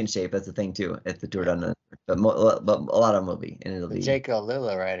them won't be in shape. That's the thing too at the Tour Down Under, but a lot of them will be, and it'll be. Jaco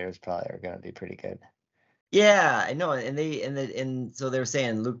Lula riders probably are going to be pretty good. Yeah, I know, and so they were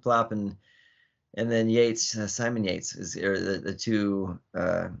saying Luke Plop and then Yates, Simon Yates are the two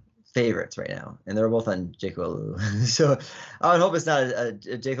favorites right now, and they're both on Jaco Lulu. So I would hope it's not a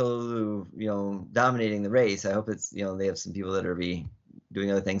Jaco Lulu, dominating the race. I hope it's they have some people that are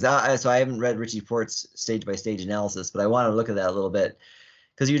doing other things. So I haven't read Richie Port's stage by stage analysis, but I want to look at that a little bit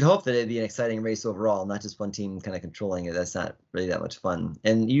because you'd hope that it'd be an exciting race overall, not just one team kind of controlling it. That's not really that much fun.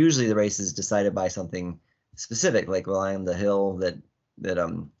 And usually the race is decided by something specific, like on the hill that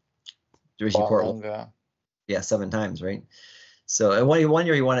Richie Port, 7 times, right? So and one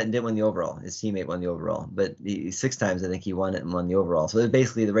year he won it and didn't win the overall. His teammate won the overall, but 6 times I think he won it and won the overall. So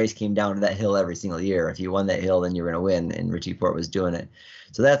basically the race came down to that hill every single year. If you won that hill, then you were going to win, and Richie Port was doing it.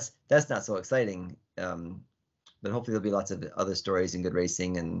 So that's not so exciting. But hopefully there'll be lots of other stories and good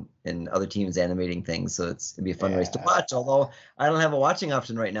racing and other teams animating things. So it'd be a fun race to watch. Although I don't have a watching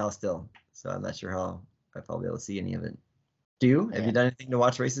option right now still, so I'm not sure how I'll be able to see any of it. Do you? Have you done anything to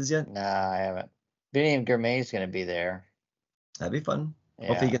watch races yet? No, I haven't. Biniam Gourmet's going to be there. That'd be fun. Yeah.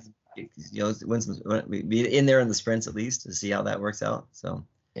 Hopefully he gets, win some, be in there in the sprints at least to see how that works out. So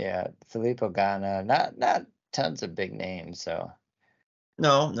yeah, Filippo Ganna, not tons of big names. So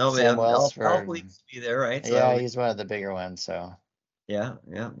no, but probably be there, right? So yeah, he's one of the bigger ones. So yeah.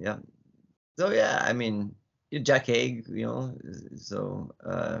 So yeah, I mean, Jack Haig, so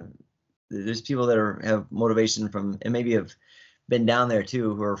there's people that have motivation from, and maybe have been down there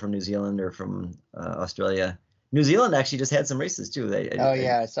too, who are from New Zealand or from Australia. New Zealand actually just had some races too.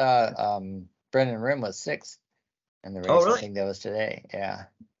 I saw Brendan Rim was 6th in the race. Oh, really? I think that was today. Yeah.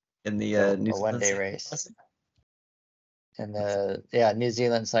 In the New Zealand 1-day race. And the New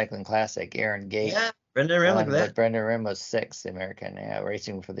Zealand Cycling Classic, Aaron Gate Brendan Rim, look won, at but that. Brendan Rim was sixth, the American,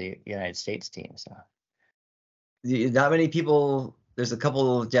 racing for the United States team. So Not many people. There's a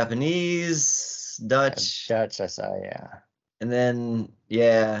couple Japanese, Dutch, Dutch, I saw, and then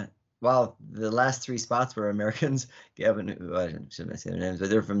wow, the last three spots were Americans. Gavin, I shouldn't say their names, but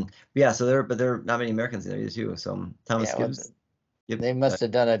they're from so there are not many Americans there too. So Thomas Gibbs. They must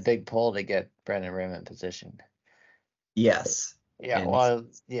have done a big pull to get Brendan Rim in position. Yes. Yeah, And well,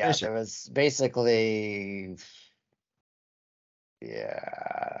 there was basically,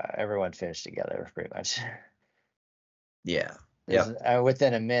 everyone finished together pretty much. Yeah.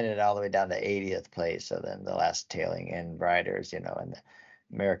 Within a minute, all the way down to 80th place. So then the last tailing end riders, and the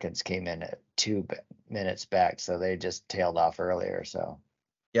Americans came in at 2 minutes back, so they just tailed off earlier. So.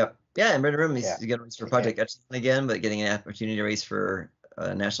 Yep. Yeah, and Brendan Rim, he's going to race for Project Echelon again, but getting an opportunity to race for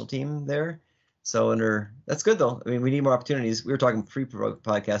a national team there. So that's good though. I mean, we need more opportunities. We were talking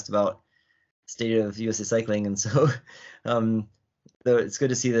pre-podcast about state of USA cycling, and so it's good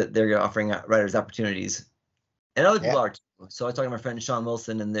to see that they're offering riders opportunities, and other people are too. So I was talking to my friend Sean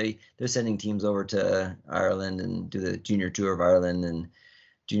Wilson, and they're sending teams over to Ireland and do the junior tour of Ireland and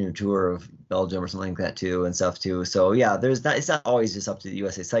junior tour of Belgium or something like that too, and stuff too. So yeah, it's not always just up to the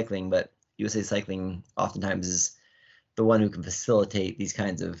USA Cycling, but USA Cycling oftentimes is the one who can facilitate these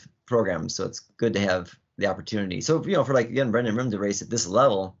kinds of programs. So it's good to have the opportunity. So for again Brendan Rim to race at this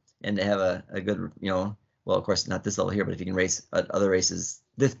level and to have a good well, of course not this level here, but if you can race at other races,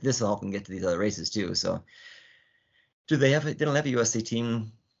 this will help them get to these other races too. So they don't have a USA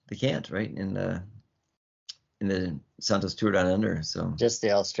team? They can't, right? In the SantosTour Down Under, so just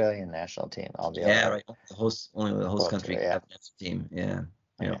the Australian national team. All the right. Only the host country national team. Yeah.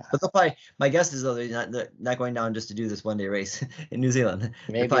 But my guess is though they're not going down just to do this 1-day race in New Zealand.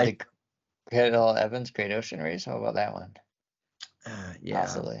 Maybe the Cadel Evans Great Ocean Race. How about that one?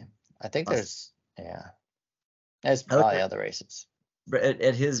 Possibly. I think there's probably other races.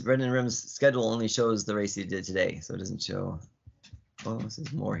 At his Brendan Rim's schedule only shows the race he did today, so it doesn't show. Oh, this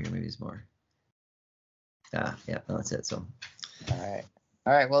is more here. Maybe it's more. No, that's it. So, all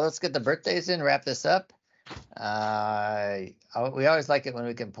right. Well, let's get the birthdays in. Wrap this up. We always like it when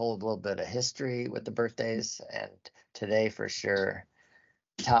we can pull a little bit of history with the birthdays, and today for sure,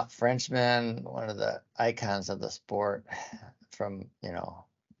 top Frenchman, one of the icons of the sport, from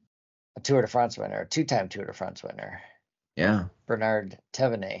a Tour de France winner, a 2-time Tour de France winner. Yeah. Bernard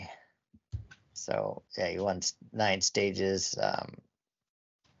Thévenet. So he won 9 stages.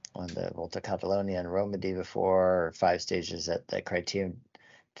 Won the Volta Catalonia and Romandy before, 5 stages at the Criterium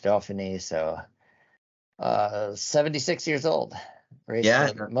de Dauphiné. So 76 years old.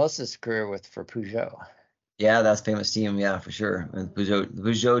 Raced most of his career for Peugeot. Yeah, that's a famous team. Yeah, for sure. The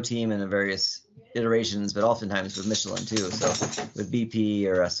Peugeot team in the various iterations, but oftentimes with Michelin too. So with BP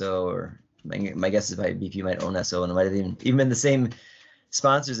or SO, or my guess is probably BP might own SO, and it might have even been the same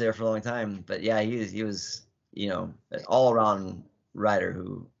sponsors there for a long time. But yeah, he was an all-around rider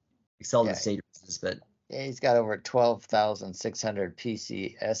who excelled in stage races. But he's got over 12,600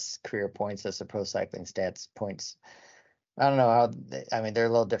 PCS career points. That's the Pro Cycling Stats points. I don't know how. They're a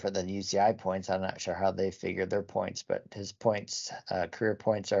little different than UCI points. I'm not sure how they figure their points, but his points, career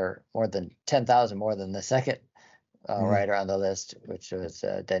points, are more than 10,000 more than the second rider on the list, which was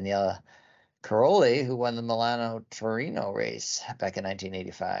Daniela Caroli, who won the Milano-Torino race back in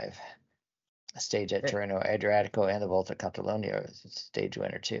 1985. A stage at Torino Adriatico and the Volta Catalonia was a stage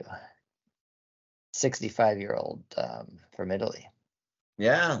winner too. 65-year-old from Italy.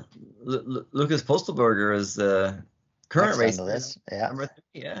 Yeah, Lucas Postelberger is the current race on the list. Yeah, number 3.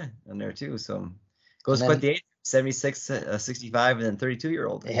 Yeah, on there too. So goes quite the age. 76, 65, and then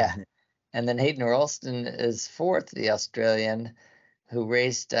 32-year-old. Yeah, and then Hayden Ralston is 4th, the Australian, who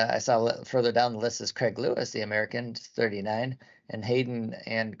raced. I saw further down the list is Craig Lewis, the American, 39, and Hayden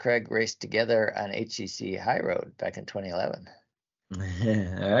and Craig raced together on HCC High Road back in 2011.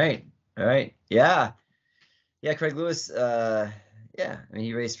 All right. Yeah, Craig Lewis.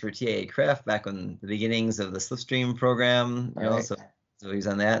 He raced for TAA Craft back on the beginnings of the Slipstream program. So he was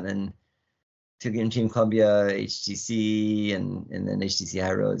on that, and then took in Team Columbia, HTC, and then HTC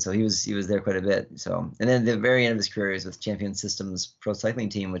High Road. So he was there quite a bit. So, and then the very end of his career is with Champion Systems Pro Cycling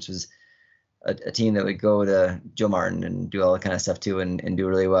Team, which was a team that would go to Joe Martin and do all that kind of stuff too, and do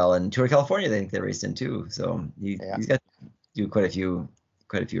really well. And Tour of California, I think they raced in too. So he's got to do quite a few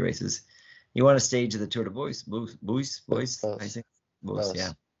races. He won a stage of the Tour de Bois, I think. Bois,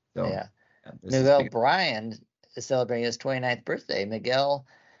 yeah. So, Miguel Bryan is celebrating his 29th birthday. Miguel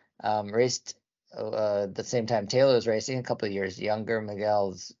raced the same time Taylor was racing, a couple of years younger.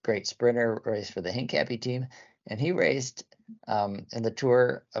 Miguel's great sprinter, raced for the Hincapie team. and he raced in the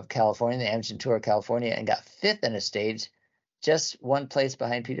Tour of California, the Amateur Tour of California, and got 5th in a stage, just 1 place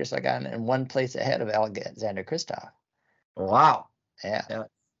behind Peter Sagan and 1 place ahead of Alexander Kristoff. Wow. Yeah.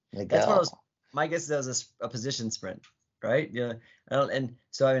 That's one of those, my guess is that was a position sprint, right? Yeah. And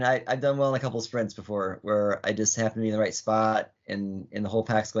so, I mean, I've done well in a couple of sprints before where I just happened to be in the right spot and the whole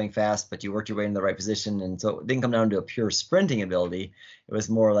pack's going fast, but you worked your way in the right position. And so it didn't come down to a pure sprinting ability. It was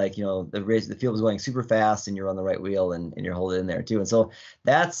more like, the field was going super fast and you're on the right wheel and you're holding in there too. And so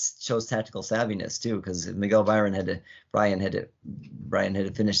that shows tactical savviness too, because Brian had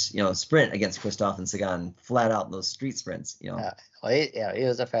to finish, sprint against Kristoff and Sagan flat out in those street sprints, he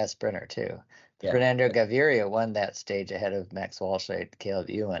was a fast sprinter too. Fernando Gaviria won that stage ahead of Max Walscheid,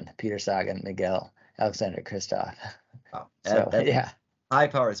 Caleb Ewan, Peter Sagan, Miguel, Alexander Kristoff. Wow. That's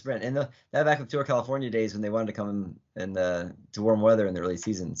high-powered sprint. And that back with Tour California days when they wanted to come in to warm weather in the early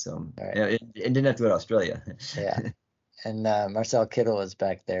season. So it didn't have to go to Australia. And Marcel Kittel was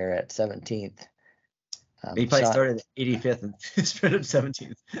back there at 17th. He probably started at 85th and sprinted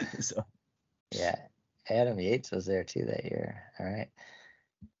 17th. So. Yeah. Adam Yates was there too that year. All right.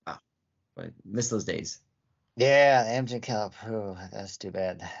 I miss those days. Yeah, Amgen Calip. That's too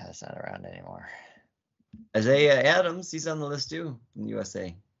bad. That's not around anymore. Isaiah Adams, he's on the list too in the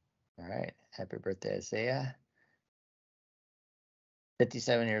USA. All right. Happy birthday, Isaiah.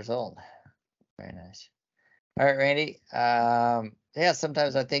 57 years old. Very nice. All right, Randy.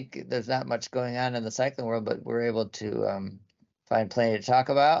 Sometimes I think there's not much going on in the cycling world, but we're able to find plenty to talk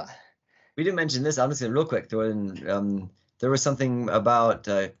about. We didn't mention this. I'm just going to real quick throw in. There was something about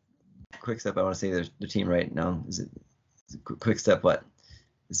Quick Step. I want to say the team right now. Is it Quick Step? What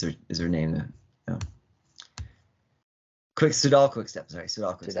is their name? No. Soudal Quick Step. Sorry,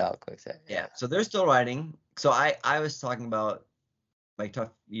 Soudal Quick Step. Yeah. So they're still riding. So I was talking about my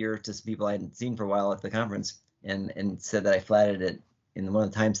tough year to some people I hadn't seen for a while at the conference, and said that I flatted it in one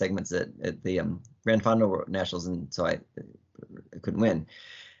of the time segments at the Gran Fondo Nationals, and so I couldn't win.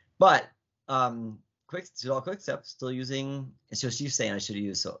 But Soudal Quick Step still using. And so she's saying I should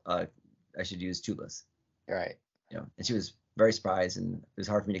use tubeless. Right. And she was very surprised, and it was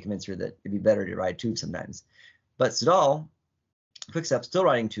hard for me to convince her that it'd be better to ride tubes sometimes. But Soudal Quick Step still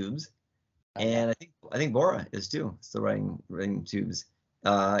riding tubes, and I think Bora is too still riding tubes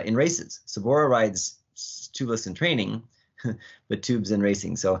in races. So Bora rides tubeless in training, but tubes in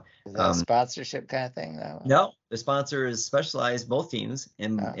racing. So is that a sponsorship kind of thing though? No, the sponsor is Specialized, both teams,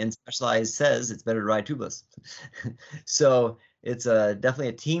 and Specialized says it's better to ride tubeless. So it's definitely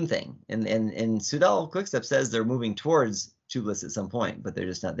a team thing. And Soudal Quick Step says they're moving towards tubeless at some point, but they're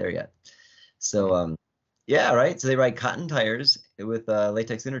just not there yet. So right. So they ride cotton tires with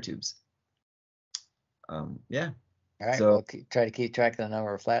latex inner tubes. All right. So we'll try to keep track of the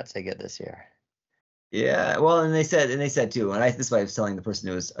number of flats they get this year. Yeah. Well, and they said too, and this is what I was telling the person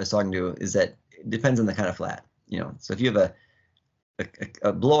I was talking to, is that it depends on the kind of flat. So if you have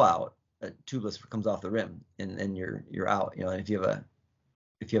a blowout, a tubeless comes off the rim, and you're out. And if you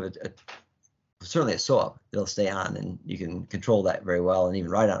have certainly a sew-up, it'll stay on, and you can control that very well, and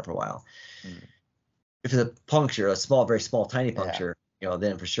even ride on it for a while. If it's a puncture, a small, very small, tiny puncture,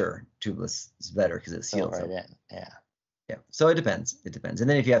 then for sure tubeless is better because it seals right in. Yeah. So it depends. And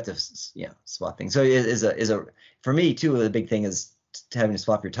then if you have to, swap things. So it is a for me too. The big thing is having to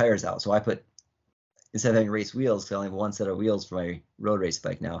swap your tires out. So I put, instead of having race wheels, because I only have one set of wheels for my road race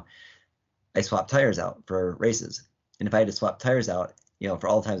bike now, I swap tires out for races. And if I had to swap tires out, for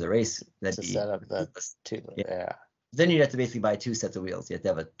all times of race, that'd be set up the two. Yeah. Then you'd have to basically buy 2 sets of wheels. You have to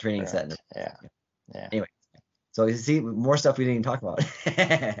have a training set. Yeah. Anyway, so you see more stuff we didn't even talk about.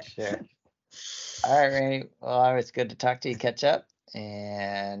 Sure. All right, Randy. Well, always good to talk to you, catch up.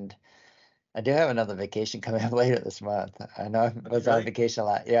 And I do have another vacation coming up later this month. I know I was on vacation a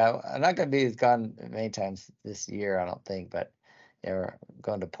lot. Yeah, I'm not going to be gone many times this year, I don't think. But we're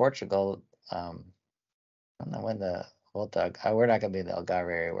going to Portugal. I don't know when the Volta. We're not going to be in the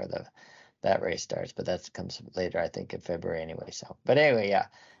Algarve area where that race starts, but that comes later, I think, in February anyway. So, but anyway, yeah.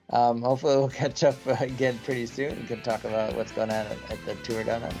 Hopefully we'll catch up again pretty soon and can talk about what's going on at the Tour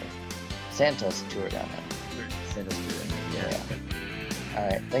Down Under. Santos Tour Down Under. Santos Tour Down Under, yeah. All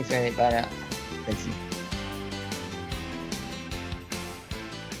right. Thanks, Randy. Bye now. Thanks.